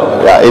not too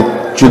low. Yeah, it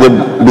should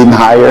have been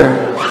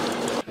higher.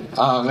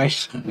 Okay.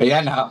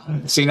 Ayan,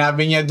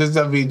 sinabi niya doon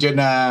sa video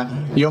na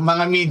yung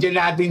mga media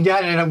natin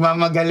dyan ay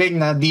nagmamagaling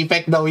na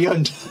defect daw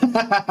yun.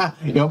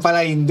 Yung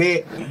pala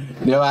hindi.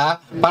 Di ba?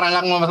 Para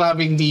lang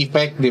masabing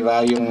defect, di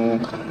ba? Yung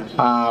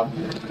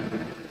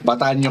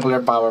Bataan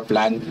Nuclear Power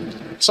Plant.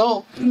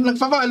 So,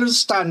 nagpa-follow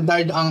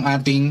standard ang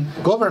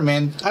ating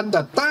government at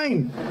that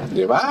time.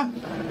 Di ba?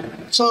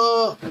 So,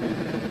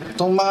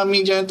 itong mga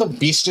media na ito,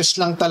 business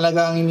lang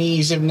talaga ang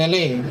iniisip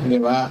nila di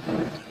ba?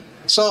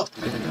 So,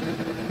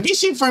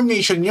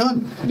 disinformation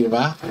yun, di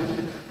ba?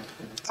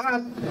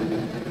 At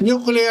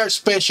nuclear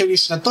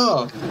specialist na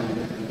to,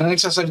 na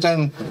nagsasalita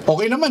ng,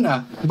 okay naman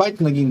bakit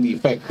naging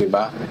defect, di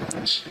ba?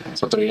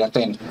 So, tuloy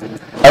natin.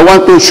 I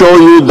want to show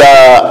you the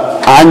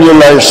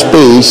annular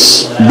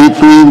space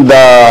between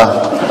the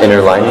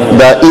Inner lining.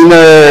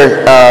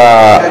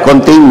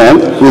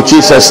 Containment, which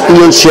is a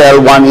steel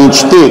shell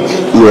 1-inch thick.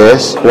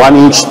 Yes,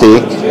 1-inch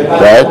thick,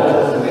 right?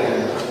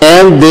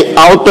 And the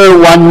outer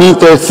 1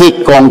 meter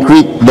thick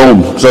concrete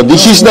dome. So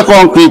this is the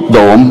concrete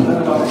dome.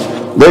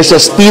 There's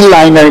a steel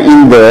liner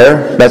in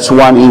there that's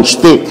 1-inch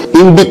thick.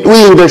 In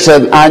between, there's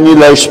an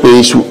annular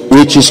space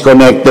which is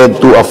connected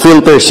to a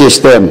filter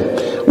system,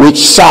 which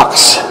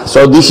sucks.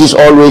 So this is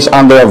always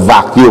under a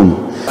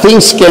vacuum.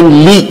 Things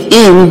can leak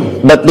in,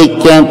 but they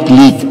can't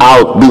leak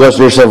out because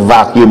there's a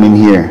vacuum in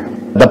here.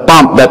 The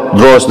pump that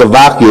draws the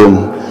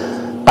vacuum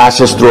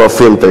passes through a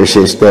filter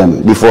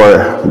system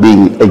before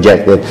being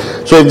ejected.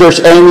 So if there's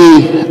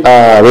any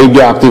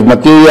radioactive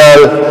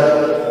material,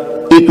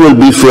 it will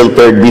be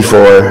filtered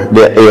before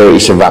the air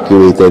is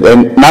evacuated.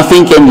 And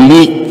nothing can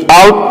leak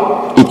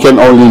out, it can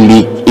only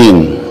leak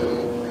in.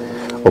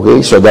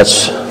 Okay, so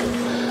that's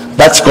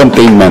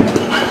containment.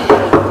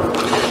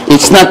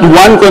 It's not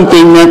one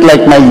containment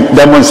like my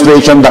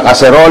demonstration, the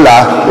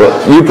cacerola. Well,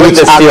 you put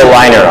the steel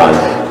liner on.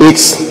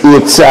 It's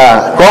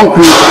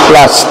concrete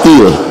plus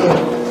steel.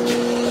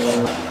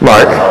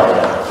 Mark?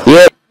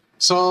 Yeah.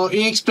 So,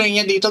 i-explain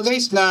niya dito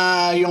guys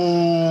na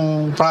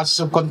yung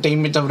process of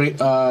containment of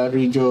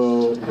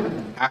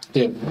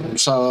radioactive.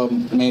 So,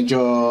 medyo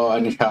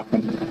siya,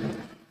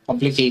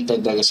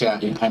 complicated kasi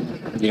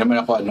hindi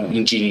naman ako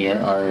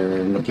engineer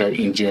or nuclear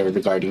engineer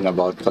regarding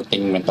about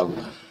containment of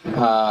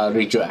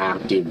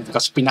radioactive.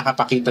 Kasi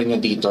pinakapakita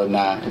niya dito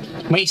na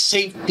may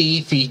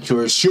safety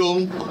features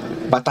yung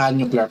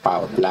Bataan Nuclear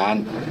Power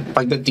Plant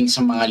pagdating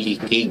sa mga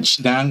leakage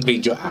ng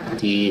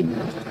radioactive.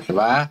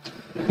 Diba?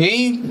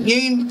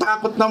 Yung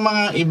takot ng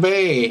mga iba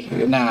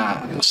na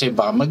kasi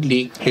baka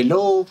mag-leak.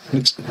 Hello,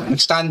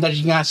 nag-standard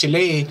nga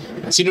sila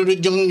sinunod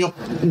yung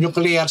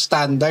nuclear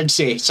standards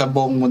sa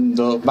buong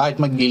mundo. Bakit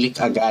mag-leak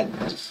agad?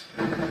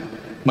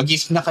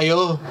 Mag-isip na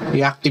kayo,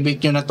 i-activate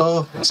nyo na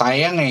to.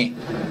 Sayang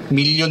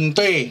million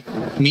to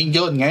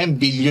million, ngayon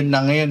billion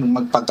na ngayon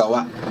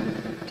magpagawa.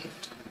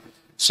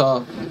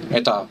 So,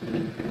 eto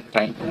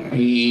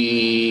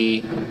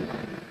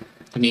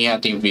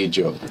natin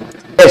video.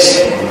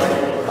 Yes.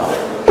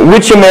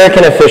 Which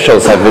American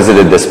officials have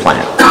visited this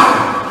plant?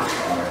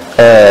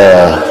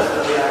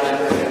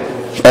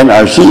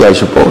 NRC, I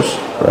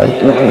suppose, right?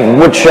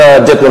 Which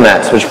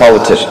diplomats, which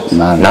politicians?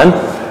 None. None?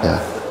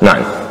 Yeah. None.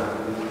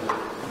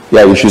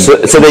 Yeah, you should.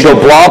 So they go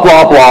blah,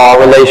 blah,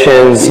 blah,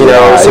 relations,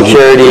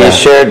 security,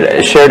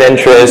 shared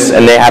interests,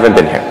 and they haven't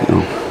been here. No.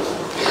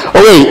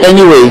 Okay,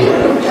 anyway,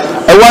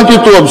 I want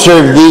you to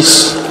observe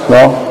this,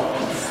 no?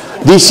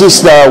 This is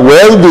the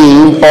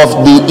welding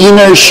of the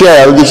inner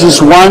shell. This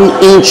is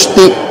 1-inch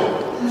thick,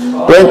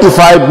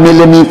 25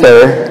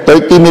 millimeter,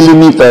 30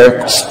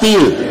 millimeter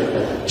steel,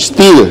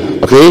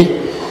 okay?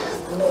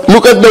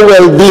 Look at the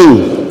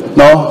welding,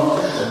 no?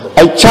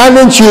 I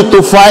challenge you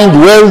to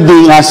find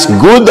welding as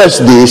good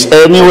as this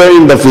anywhere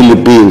in the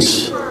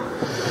Philippines.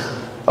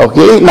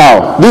 Okay,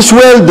 now, this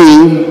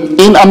welding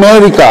in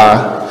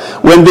America,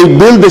 when they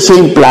build the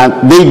same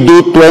plant, they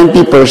do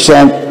 20%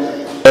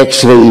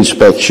 X-ray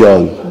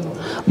inspection.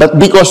 But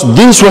because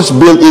this was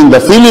built in the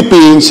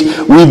Philippines,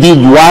 we did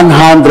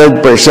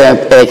 100%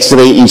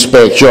 X-ray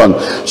inspection.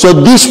 So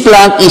this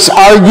plant is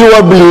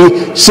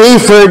arguably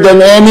safer than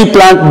any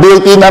plant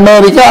built in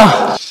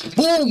America.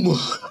 Boom!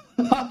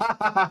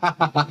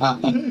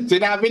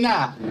 Sinabi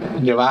na,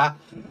 di ba?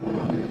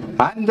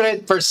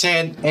 100%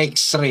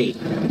 X-ray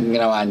yung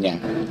ginawa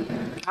niya.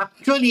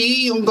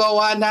 Actually, yung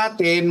gawa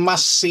natin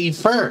mas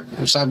safer,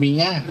 sabi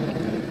niya.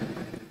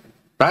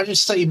 Rather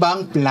sa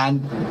ibang plant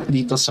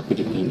dito sa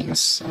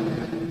Pilipinas.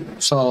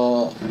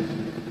 So,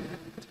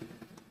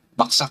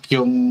 baksak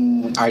yung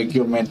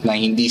argument na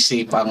hindi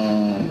safe ang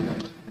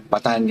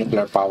Bataan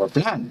Nuclear Power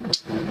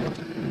Plant.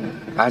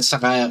 At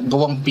saka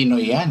gawang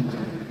Pinoy yan.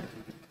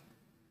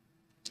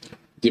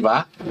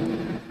 Diba?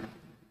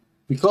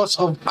 Because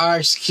of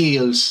our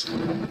skills,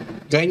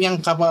 ganyang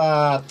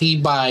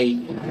kapatibay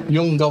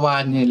yung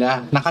gawa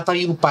nila.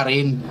 Nakatayo pa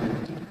rin.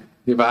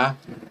 Diba?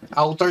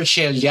 Outer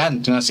shell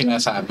yan, na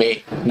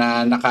sinasabi.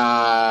 Na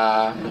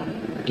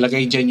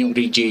nakalagay dyan yung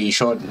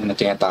radiation na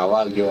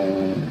tinatawag.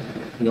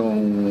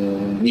 Yung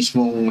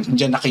mismong,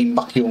 dyan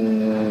nakaimbak yung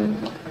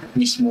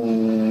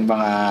mismong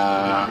mga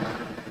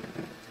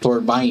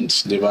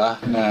turbines, di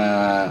ba? Na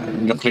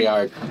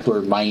nuclear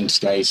turbines,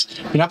 guys.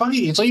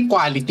 Pinapakita, ito yung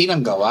quality ng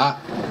gawa.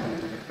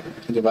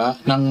 Di ba?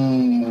 Ng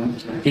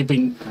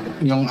Philippine,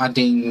 yung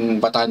ating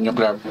Bataan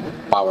Nuclear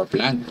Power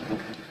Plant.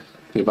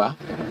 Di ba?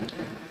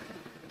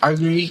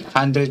 Arguably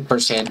 100%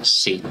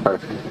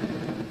 safer.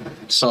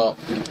 So,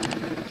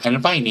 ano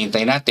pa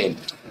hinihintay natin?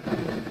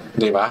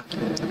 Di ba?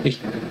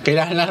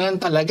 Kailangan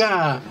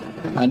talaga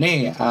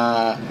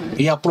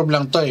i-approve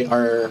lang to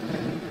or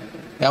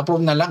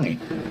i-approve na lang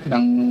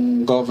ng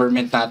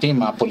government natin,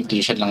 mga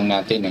politician lang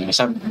natin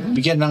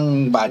bigyan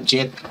ng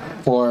budget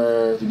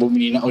for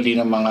bumili na uli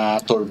ng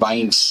mga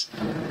turbines,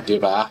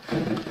 di ba?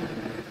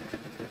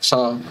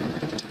 So,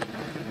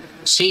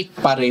 safe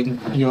pa rin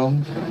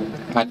yung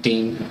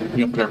ating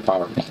nuclear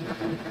power plant.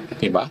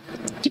 Diba?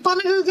 Di pa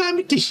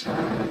nagagamit eh.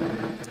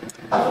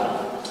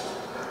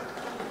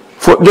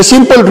 For the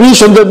simple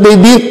reason that they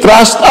didn't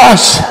trust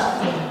us.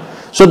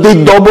 So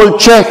they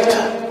double-checked.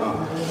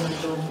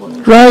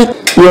 Right?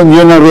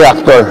 Yun ang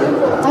reactor.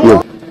 Yun.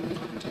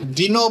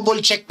 Dinoble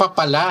check pa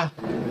pala.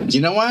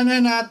 Ginawa na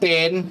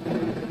natin,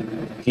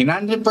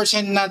 100%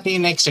 natin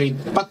yung X-ray,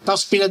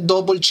 tapos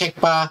pinag-double check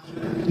pa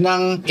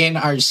ng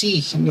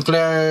NRC,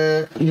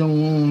 nuclear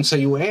yung sa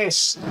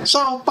US.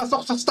 So,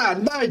 pasok sa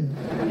standard.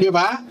 Di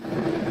ba?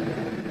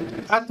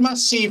 At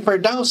mas safer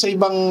daw sa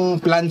ibang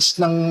plants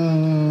ng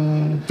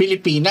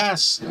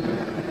Pilipinas.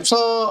 So,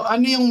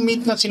 ano yung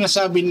myth na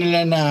sinasabi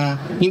nila na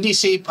hindi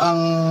safe ang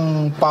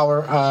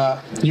power,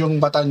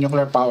 yung Bataan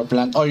Nuclear Power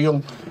Plant o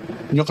yung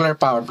nuclear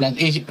power plant?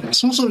 Eh,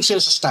 sumusunod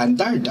sila sa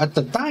standard at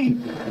the time.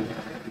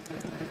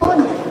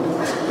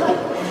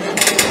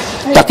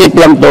 Takip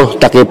lang to,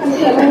 takip.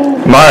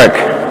 Mark,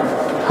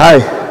 Hi.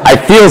 I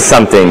feel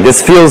something.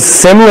 This feels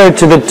similar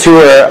to the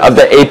tour of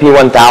the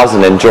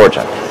AP1000 in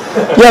Georgia.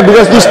 Yeah,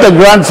 because this is the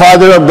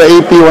grandfather of the A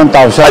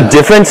AP1000.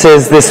 difference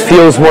is this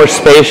feels more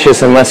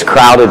spacious and less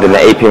crowded than the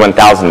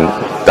AP1000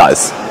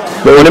 does.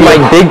 One of my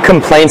big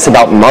complaints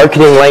about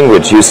marketing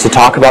language used to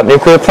talk about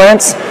nuclear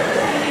plants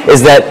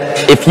is that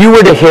if you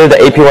were to hear the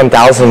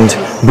AP1000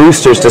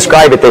 boosters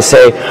describe it, they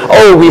say,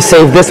 oh, we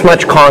save this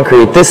much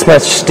concrete, this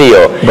much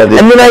steel. And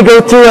then I go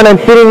through and I'm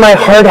hitting my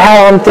hard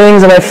hat on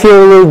things and I feel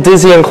a little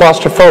dizzy and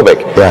claustrophobic.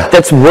 Yeah.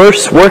 That's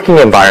worse working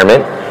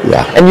environment.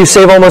 Yeah. And you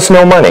save almost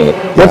no money.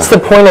 What's the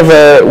point of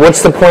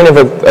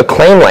a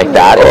claim like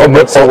that?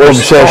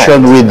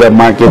 Obsession with the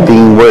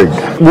marketing word.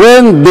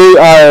 When they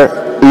are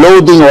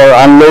loading or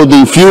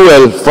unloading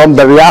fuel from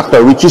the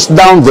reactor, which is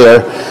down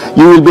there,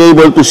 you will be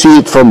able to see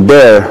it from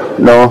there.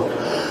 No,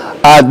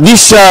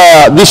 this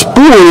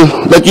pool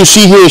that you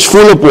see here is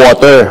full of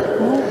water.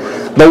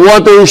 The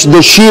water is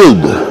the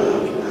shield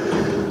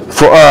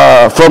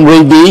from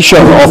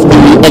radiation of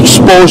the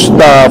exposed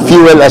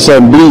fuel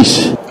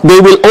assemblies. They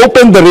will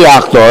open the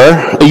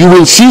reactor, you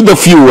will see the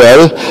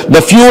fuel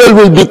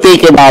will be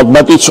taken out,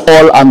 but it's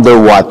all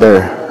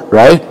underwater,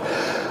 right?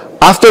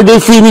 After they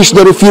finish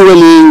the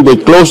refueling, they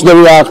close the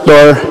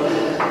reactor,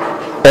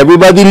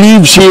 everybody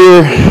leaves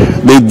here,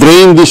 they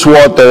drain this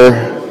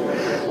water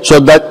so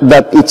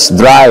that it's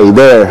dry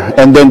there,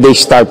 and then they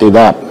start it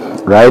up,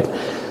 right?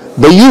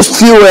 The used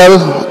fuel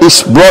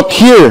is brought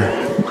here.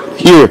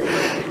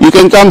 You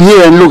can come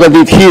here and look at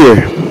it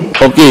here.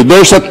 Okay,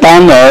 there's a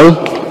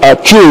tunnel, a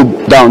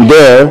tube down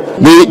there.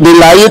 They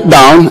lie it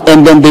down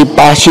and then they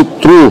pass it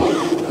through.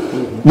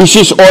 This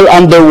is all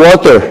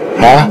underwater.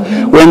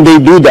 When they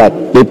do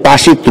that, they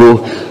pass it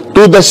through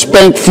to the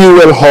spent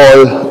fuel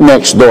hall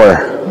next door.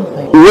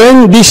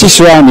 When this is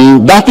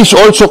running, that is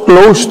also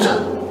closed.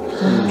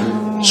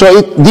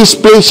 So this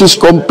place is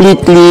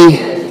completely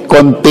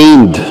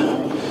contained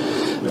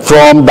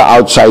from the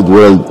outside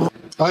world.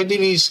 Okay,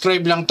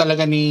 describe lang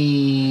talaga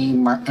ni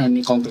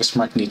Congress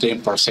Mark dito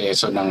yung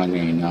proseso ng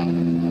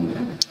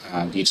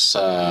dito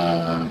sa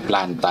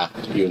planta,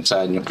 yun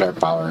sa nuclear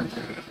power.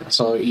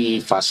 So,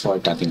 i-fast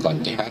forward natin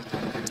konti, ha?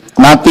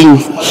 Nothing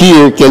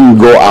here can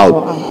go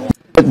out.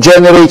 It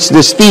generates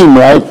the steam,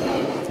 right?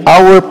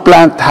 Our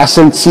plant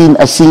hasn't seen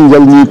a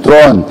single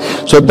neutron.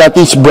 So that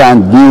is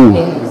brand new.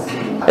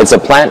 It's a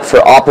plant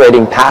for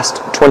operating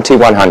past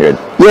 2100.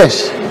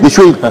 Yes, this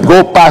will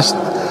go past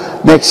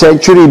next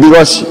century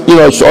because,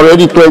 it's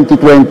already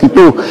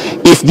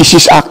 2022. If this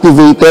is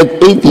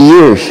activated, 80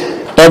 years.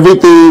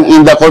 Everything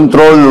in the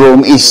control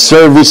room is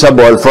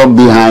serviceable from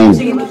behind.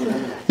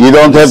 You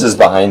don't have, This is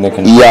behind the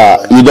control. yeah,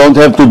 you don't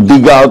have to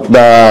dig out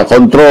the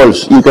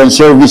controls. You can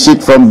service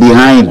it from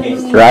behind,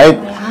 right?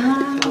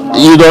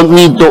 You don't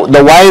need to,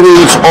 the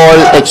wiring is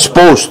all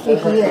exposed.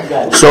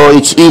 So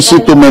it's easy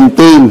to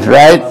maintain,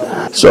 right?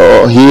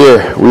 So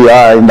here we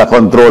are in the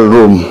control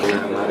room.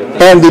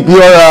 And if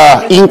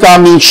you're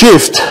incoming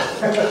shift,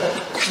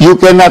 you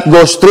cannot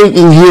go straight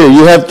in here.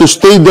 You have to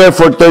stay there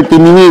for 30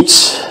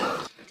 minutes.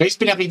 Guys,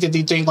 pinakita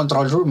dito yung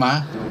control room,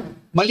 ha?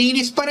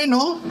 Malinis pa rin,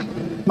 oh.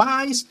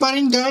 Maayos pa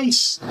rin,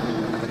 guys.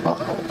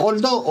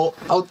 Although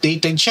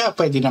outdated siya,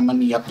 pwede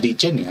naman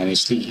i-update yan,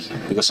 honestly,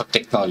 because of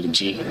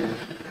technology.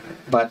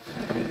 But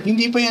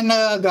hindi pa yan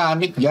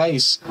nagagamit,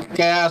 guys.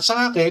 Kaya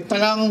sa akin,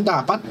 talagang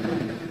dapat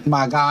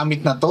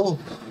magamit na to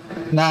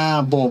na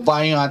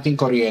bomba yung ating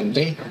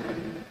kuryente.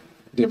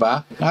 'Di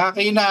ba?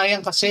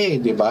 Nakakahinayang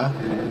kasi, 'di ba?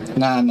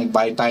 Na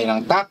nagbayad tayo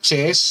ng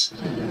taxes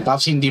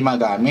tapos hindi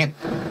magamit.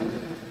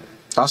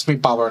 Tapos may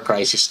power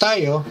crisis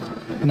tayo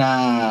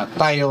na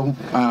tayong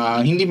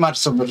hindi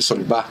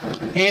ma-resolba.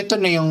 Ito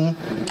na yung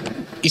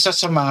isa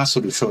sa mga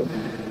solusyon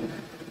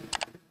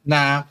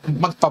na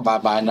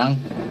magpababa ng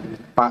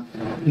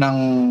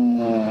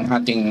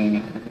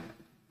ating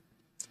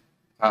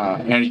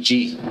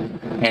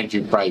energy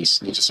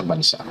price dito sa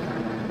bansa.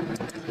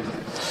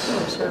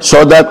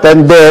 So that,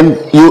 and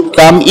then you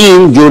come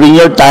in during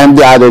your time,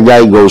 the other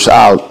guy goes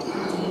out.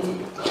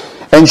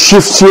 And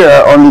shifts here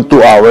are only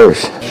 2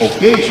 hours.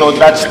 Okay, so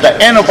that's the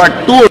end of our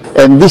tour.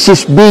 And this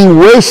is being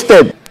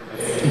wasted.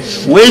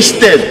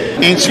 Wasted.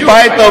 In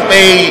spite of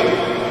a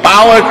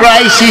power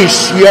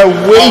crisis, we are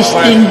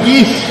wasting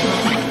this.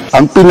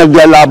 Ang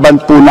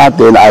pinaglalaban po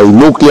natin ay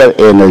nuclear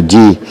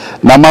energy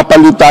na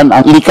mapalitan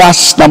ang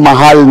likas na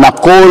mahal na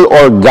coal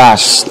or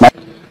gas.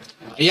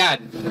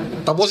 Ayan.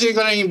 Tapusin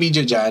ko na yung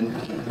video dyan.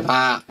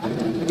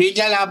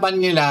 Pinaglalaban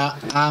nila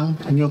ang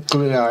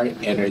nuclear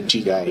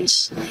energy,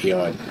 guys.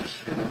 Yun.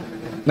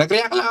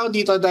 Nag-react lang ako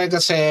dito dahil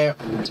kasi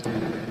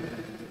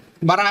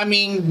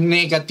maraming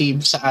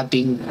negative sa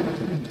ating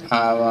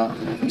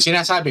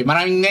sinasabi.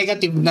 Maraming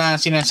negative na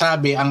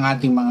sinasabi ang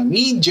ating mga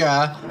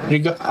media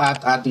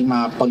at ating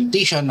mga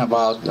politician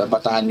about the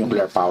Bataan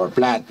nuclear power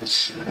plant.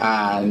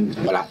 And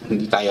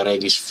hindi tayo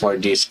ready for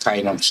this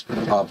kind of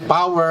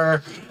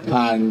power.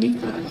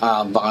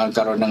 Baka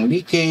nagkaroon ng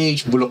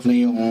leakage, bulok na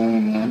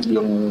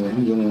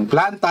yung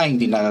planta,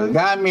 hindi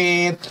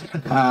nagagamit,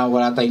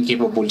 wala tayong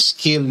capable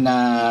skill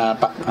na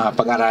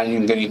pag-aralan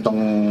yung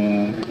ganitong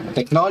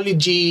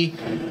technology,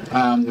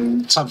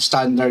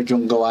 substandard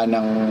yung gawa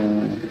ng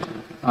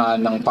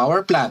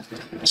power plant.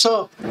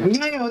 So,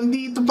 ngayon,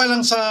 dito pa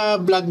lang sa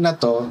vlog na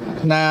to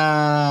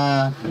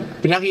na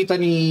pinakita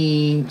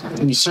ni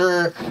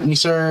Sir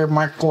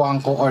Mark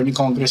Conjuanco or ni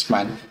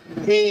Congressman,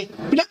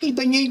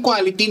 pinakita niya yung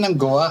quality ng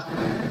gawa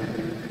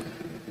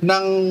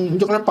ng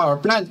nuclear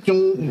power plant,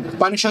 yung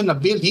paano siya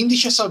na-build. Hindi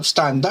siya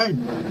substandard.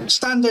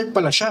 Standard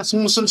pala siya.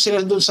 Sumusunod sila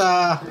dun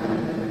sa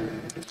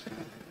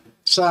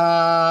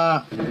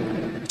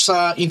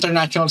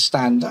international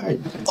standard.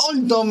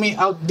 Although may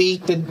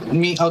outdating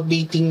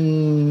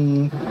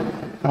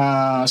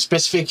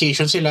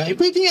specification sila,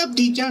 pwede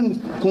i-update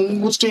yan kung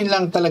gusto yun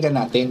lang talaga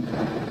natin.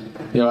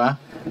 Di ba?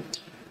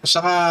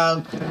 Saka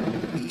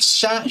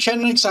siya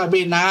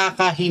nagsabi,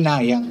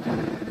 nakakahinayang.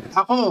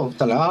 Ako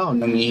talaga,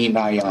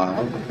 nangihinayang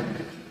ako.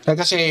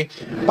 Kasi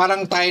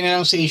parang tayo na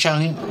lang sa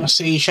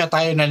Asia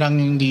tayo na lang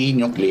hindi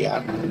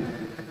nuclear.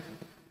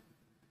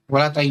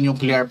 Wala tayong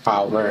nuclear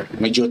power.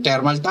 Medyo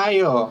thermal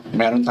tayo.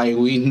 Meron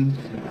tayong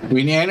wind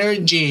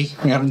energy.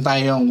 Meron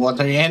tayong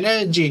water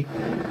energy.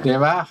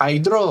 Diba?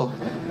 Hydro.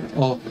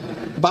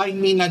 Bakit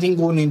hindi natin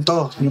kunin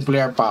to?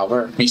 Nuclear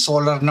power. May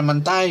solar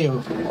naman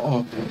tayo.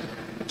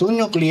 Ito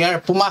nuclear.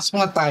 Pumasok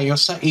na tayo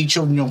sa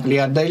age of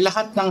nuclear. Dahil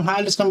lahat ng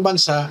halos ng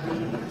bansa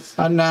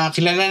na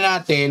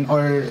kilala natin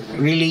or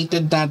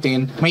related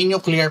natin, may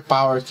nuclear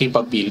power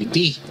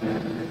capability.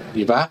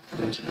 Diba?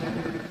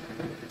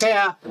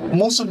 Kaya,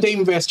 most of the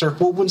investor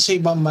pupunta sa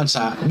ibang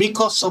bansa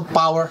because of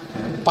power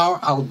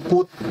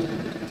output.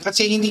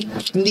 Kasi hindi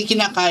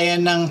kinakaya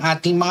ng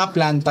ating mga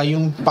planta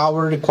yung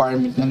power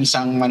requirement ng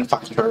isang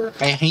manufacturer.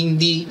 Kaya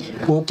hindi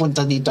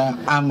pupunta dito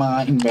ang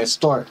mga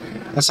investor.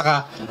 At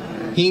saka,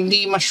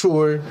 hindi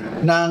ma-sure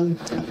ng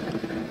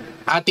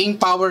ating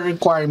power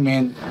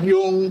requirement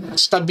yung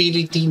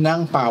stability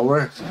ng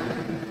power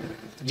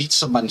dito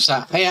sa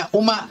bansa. Kaya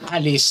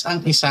umaalis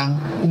ang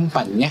isang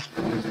kumpanya.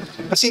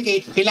 Kasi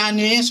kailangan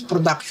nyo yan sa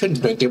production.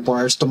 24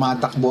 hours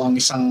tumatakbo ang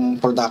isang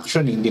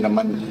production. Hindi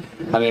naman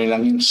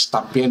lang yung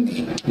stop yan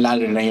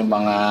Lalo na yung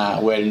mga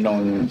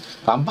well-known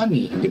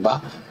company. Di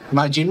ba?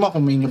 Imagine mo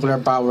kung may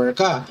nuclear power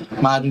ka,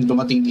 maaaring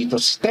dumating dito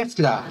si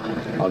Tesla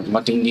o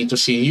dumating dito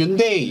si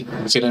Hyundai.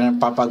 Sila na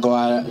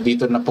papagawa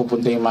dito na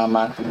pupunta yung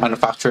mga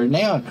manufacturer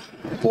na yun.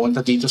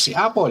 Pupunta dito si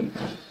Apple.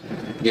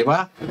 Di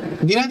ba?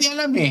 Hindi natin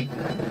alam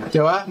Di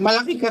ba?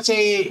 Malaki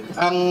kasi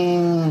ang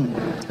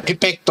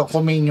epekto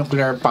kung may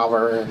nuclear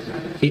power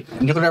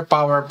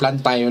plant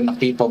tayo na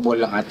capable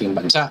ng ating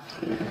bansa.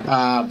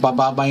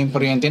 Bababa yung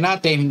kuryente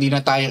natin, hindi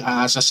na tayo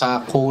aasa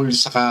sa coal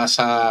saka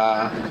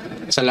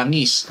sa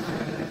langis.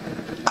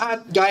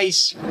 At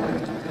guys,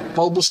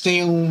 paubos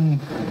na yung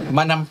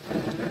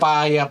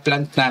Manampaya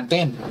plant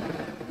natin.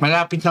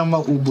 Malapit na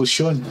maubos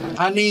yun.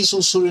 Ano yung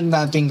susunod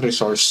nating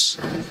resource?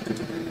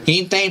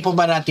 Hintayin po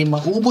ba natin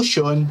maubos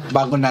yun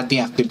bago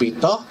natin activate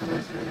to?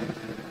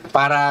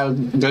 Para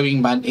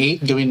gawing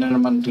band-aid, gawin na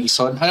naman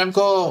reason. Alam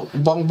ko,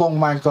 Bongbong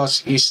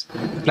Marcos is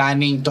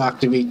planning to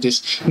activate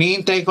this.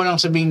 Nihintay ko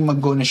lang sabihin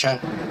mag-go na siya.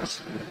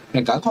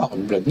 Nagkagawa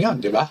akong vlog yun,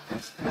 di ba?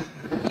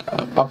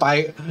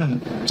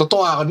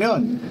 Totoo ako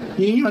yun.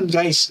 Yun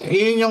guys.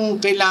 Yun yung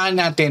kailangan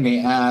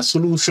natin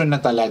solution na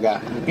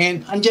talaga.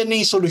 And andyan na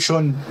yung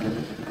solution.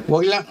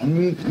 Wag lang,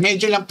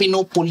 medyo lang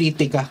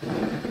pinopolitika.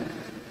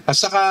 At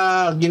saka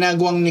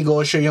ginagawang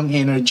negosyo yung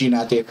energy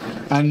natin.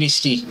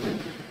 Honesty.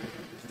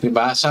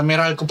 Diba? Sa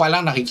Meralco pa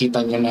lang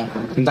nakikita nyo na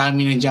ang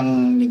dami na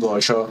dyang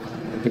negosyo.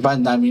 Diba?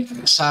 Ang dami.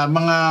 Sa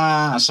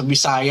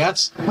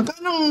Visayas,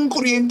 magkano ang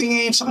kuryente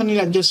ngayon sa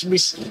kanila? Just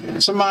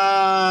sa mga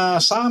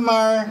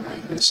Samar,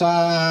 sa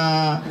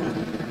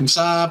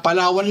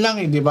Palawan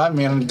lang diba?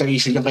 Meron tayong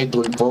issue dyan kay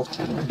Tulpo.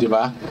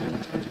 Diba?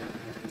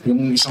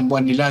 Yung isang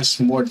buwan nila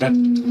is more than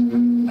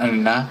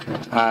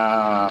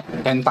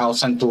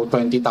 10,000 to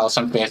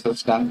 20,000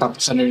 pesos lang.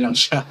 Tapos lang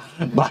siya.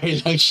 Bahay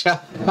lang siya.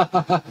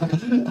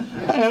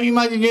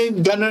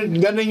 Imagine yun,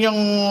 ganun yung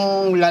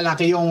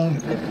lalaki yung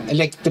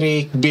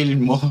electric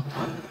bill mo.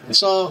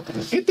 So,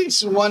 it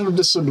is one of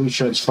the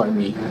solutions for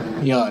me.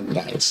 Yun,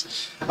 guys.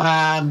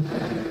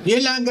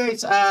 Yun lang,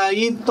 guys.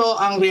 Yun to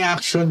ang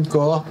reaction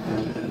ko.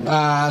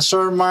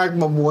 Sir Mark,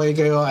 mabuhay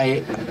kayo.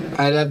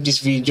 I love this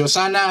video.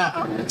 Sana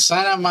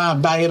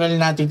ma-viral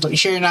natin to.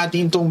 I-share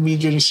natin tong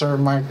video ni Sir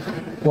Mark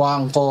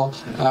Conjuanco,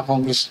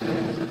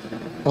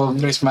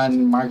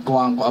 Congressman Mark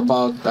Conjuanco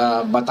about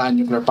Bataan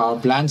Nuclear Power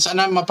Plant.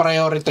 Sana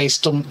ma-prioritize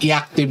tong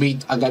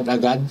i-activate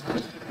agad-agad.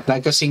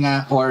 Like kasi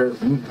nga, or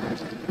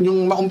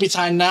yung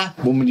maumpisahan na,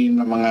 bumili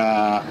ng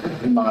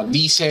mga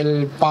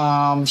diesel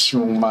pumps,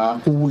 yung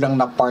mga kulang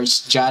na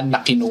parts dyan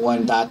na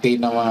kinuha dati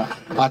na mga,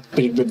 at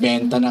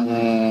pinagbebenta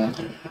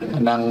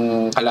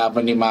ng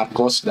kalaban ni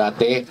Marcos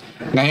dati.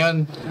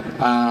 Ngayon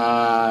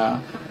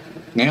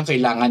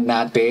kailangan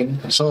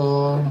natin.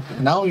 So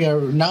now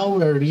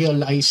we're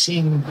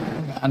realizing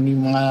ano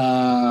yung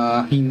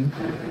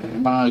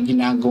mga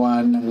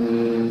ginagawa ng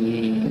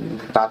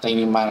tatay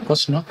ni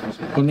Marcos, no?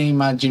 Kung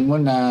na-imagine mo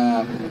na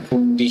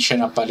kung di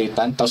siya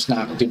napalitan tapos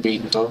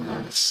na-activate to,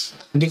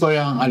 hindi ko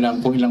lang alam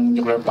kung ilang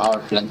nuclear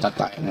power plant na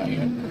tayo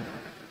ngayon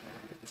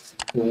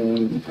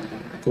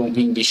kung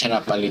hindi siya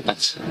napalitan.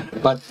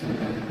 But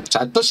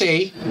sad to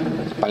say,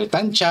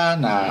 palitan siya,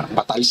 na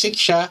patalsik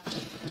siya,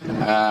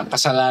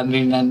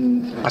 kasalanan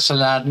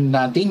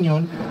natin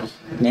yun.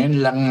 Ngayon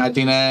lang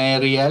natin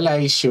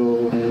na-realize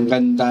yung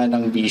ganda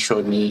ng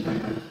vision ni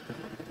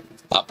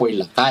Papoy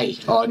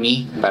Lakay o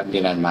ni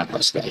Ferdinand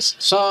Marcos, guys.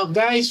 So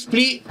guys,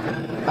 please,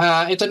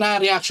 ito na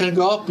reaction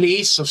ko.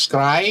 Please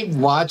subscribe,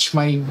 watch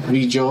my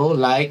video,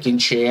 like and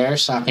share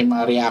sa aking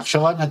mga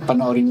reaction, at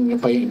panoorin niyo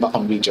pa yung iba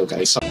kong video,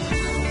 guys. So,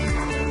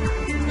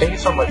 thank you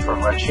so much for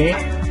watching.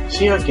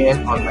 See you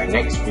again on my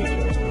next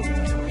video.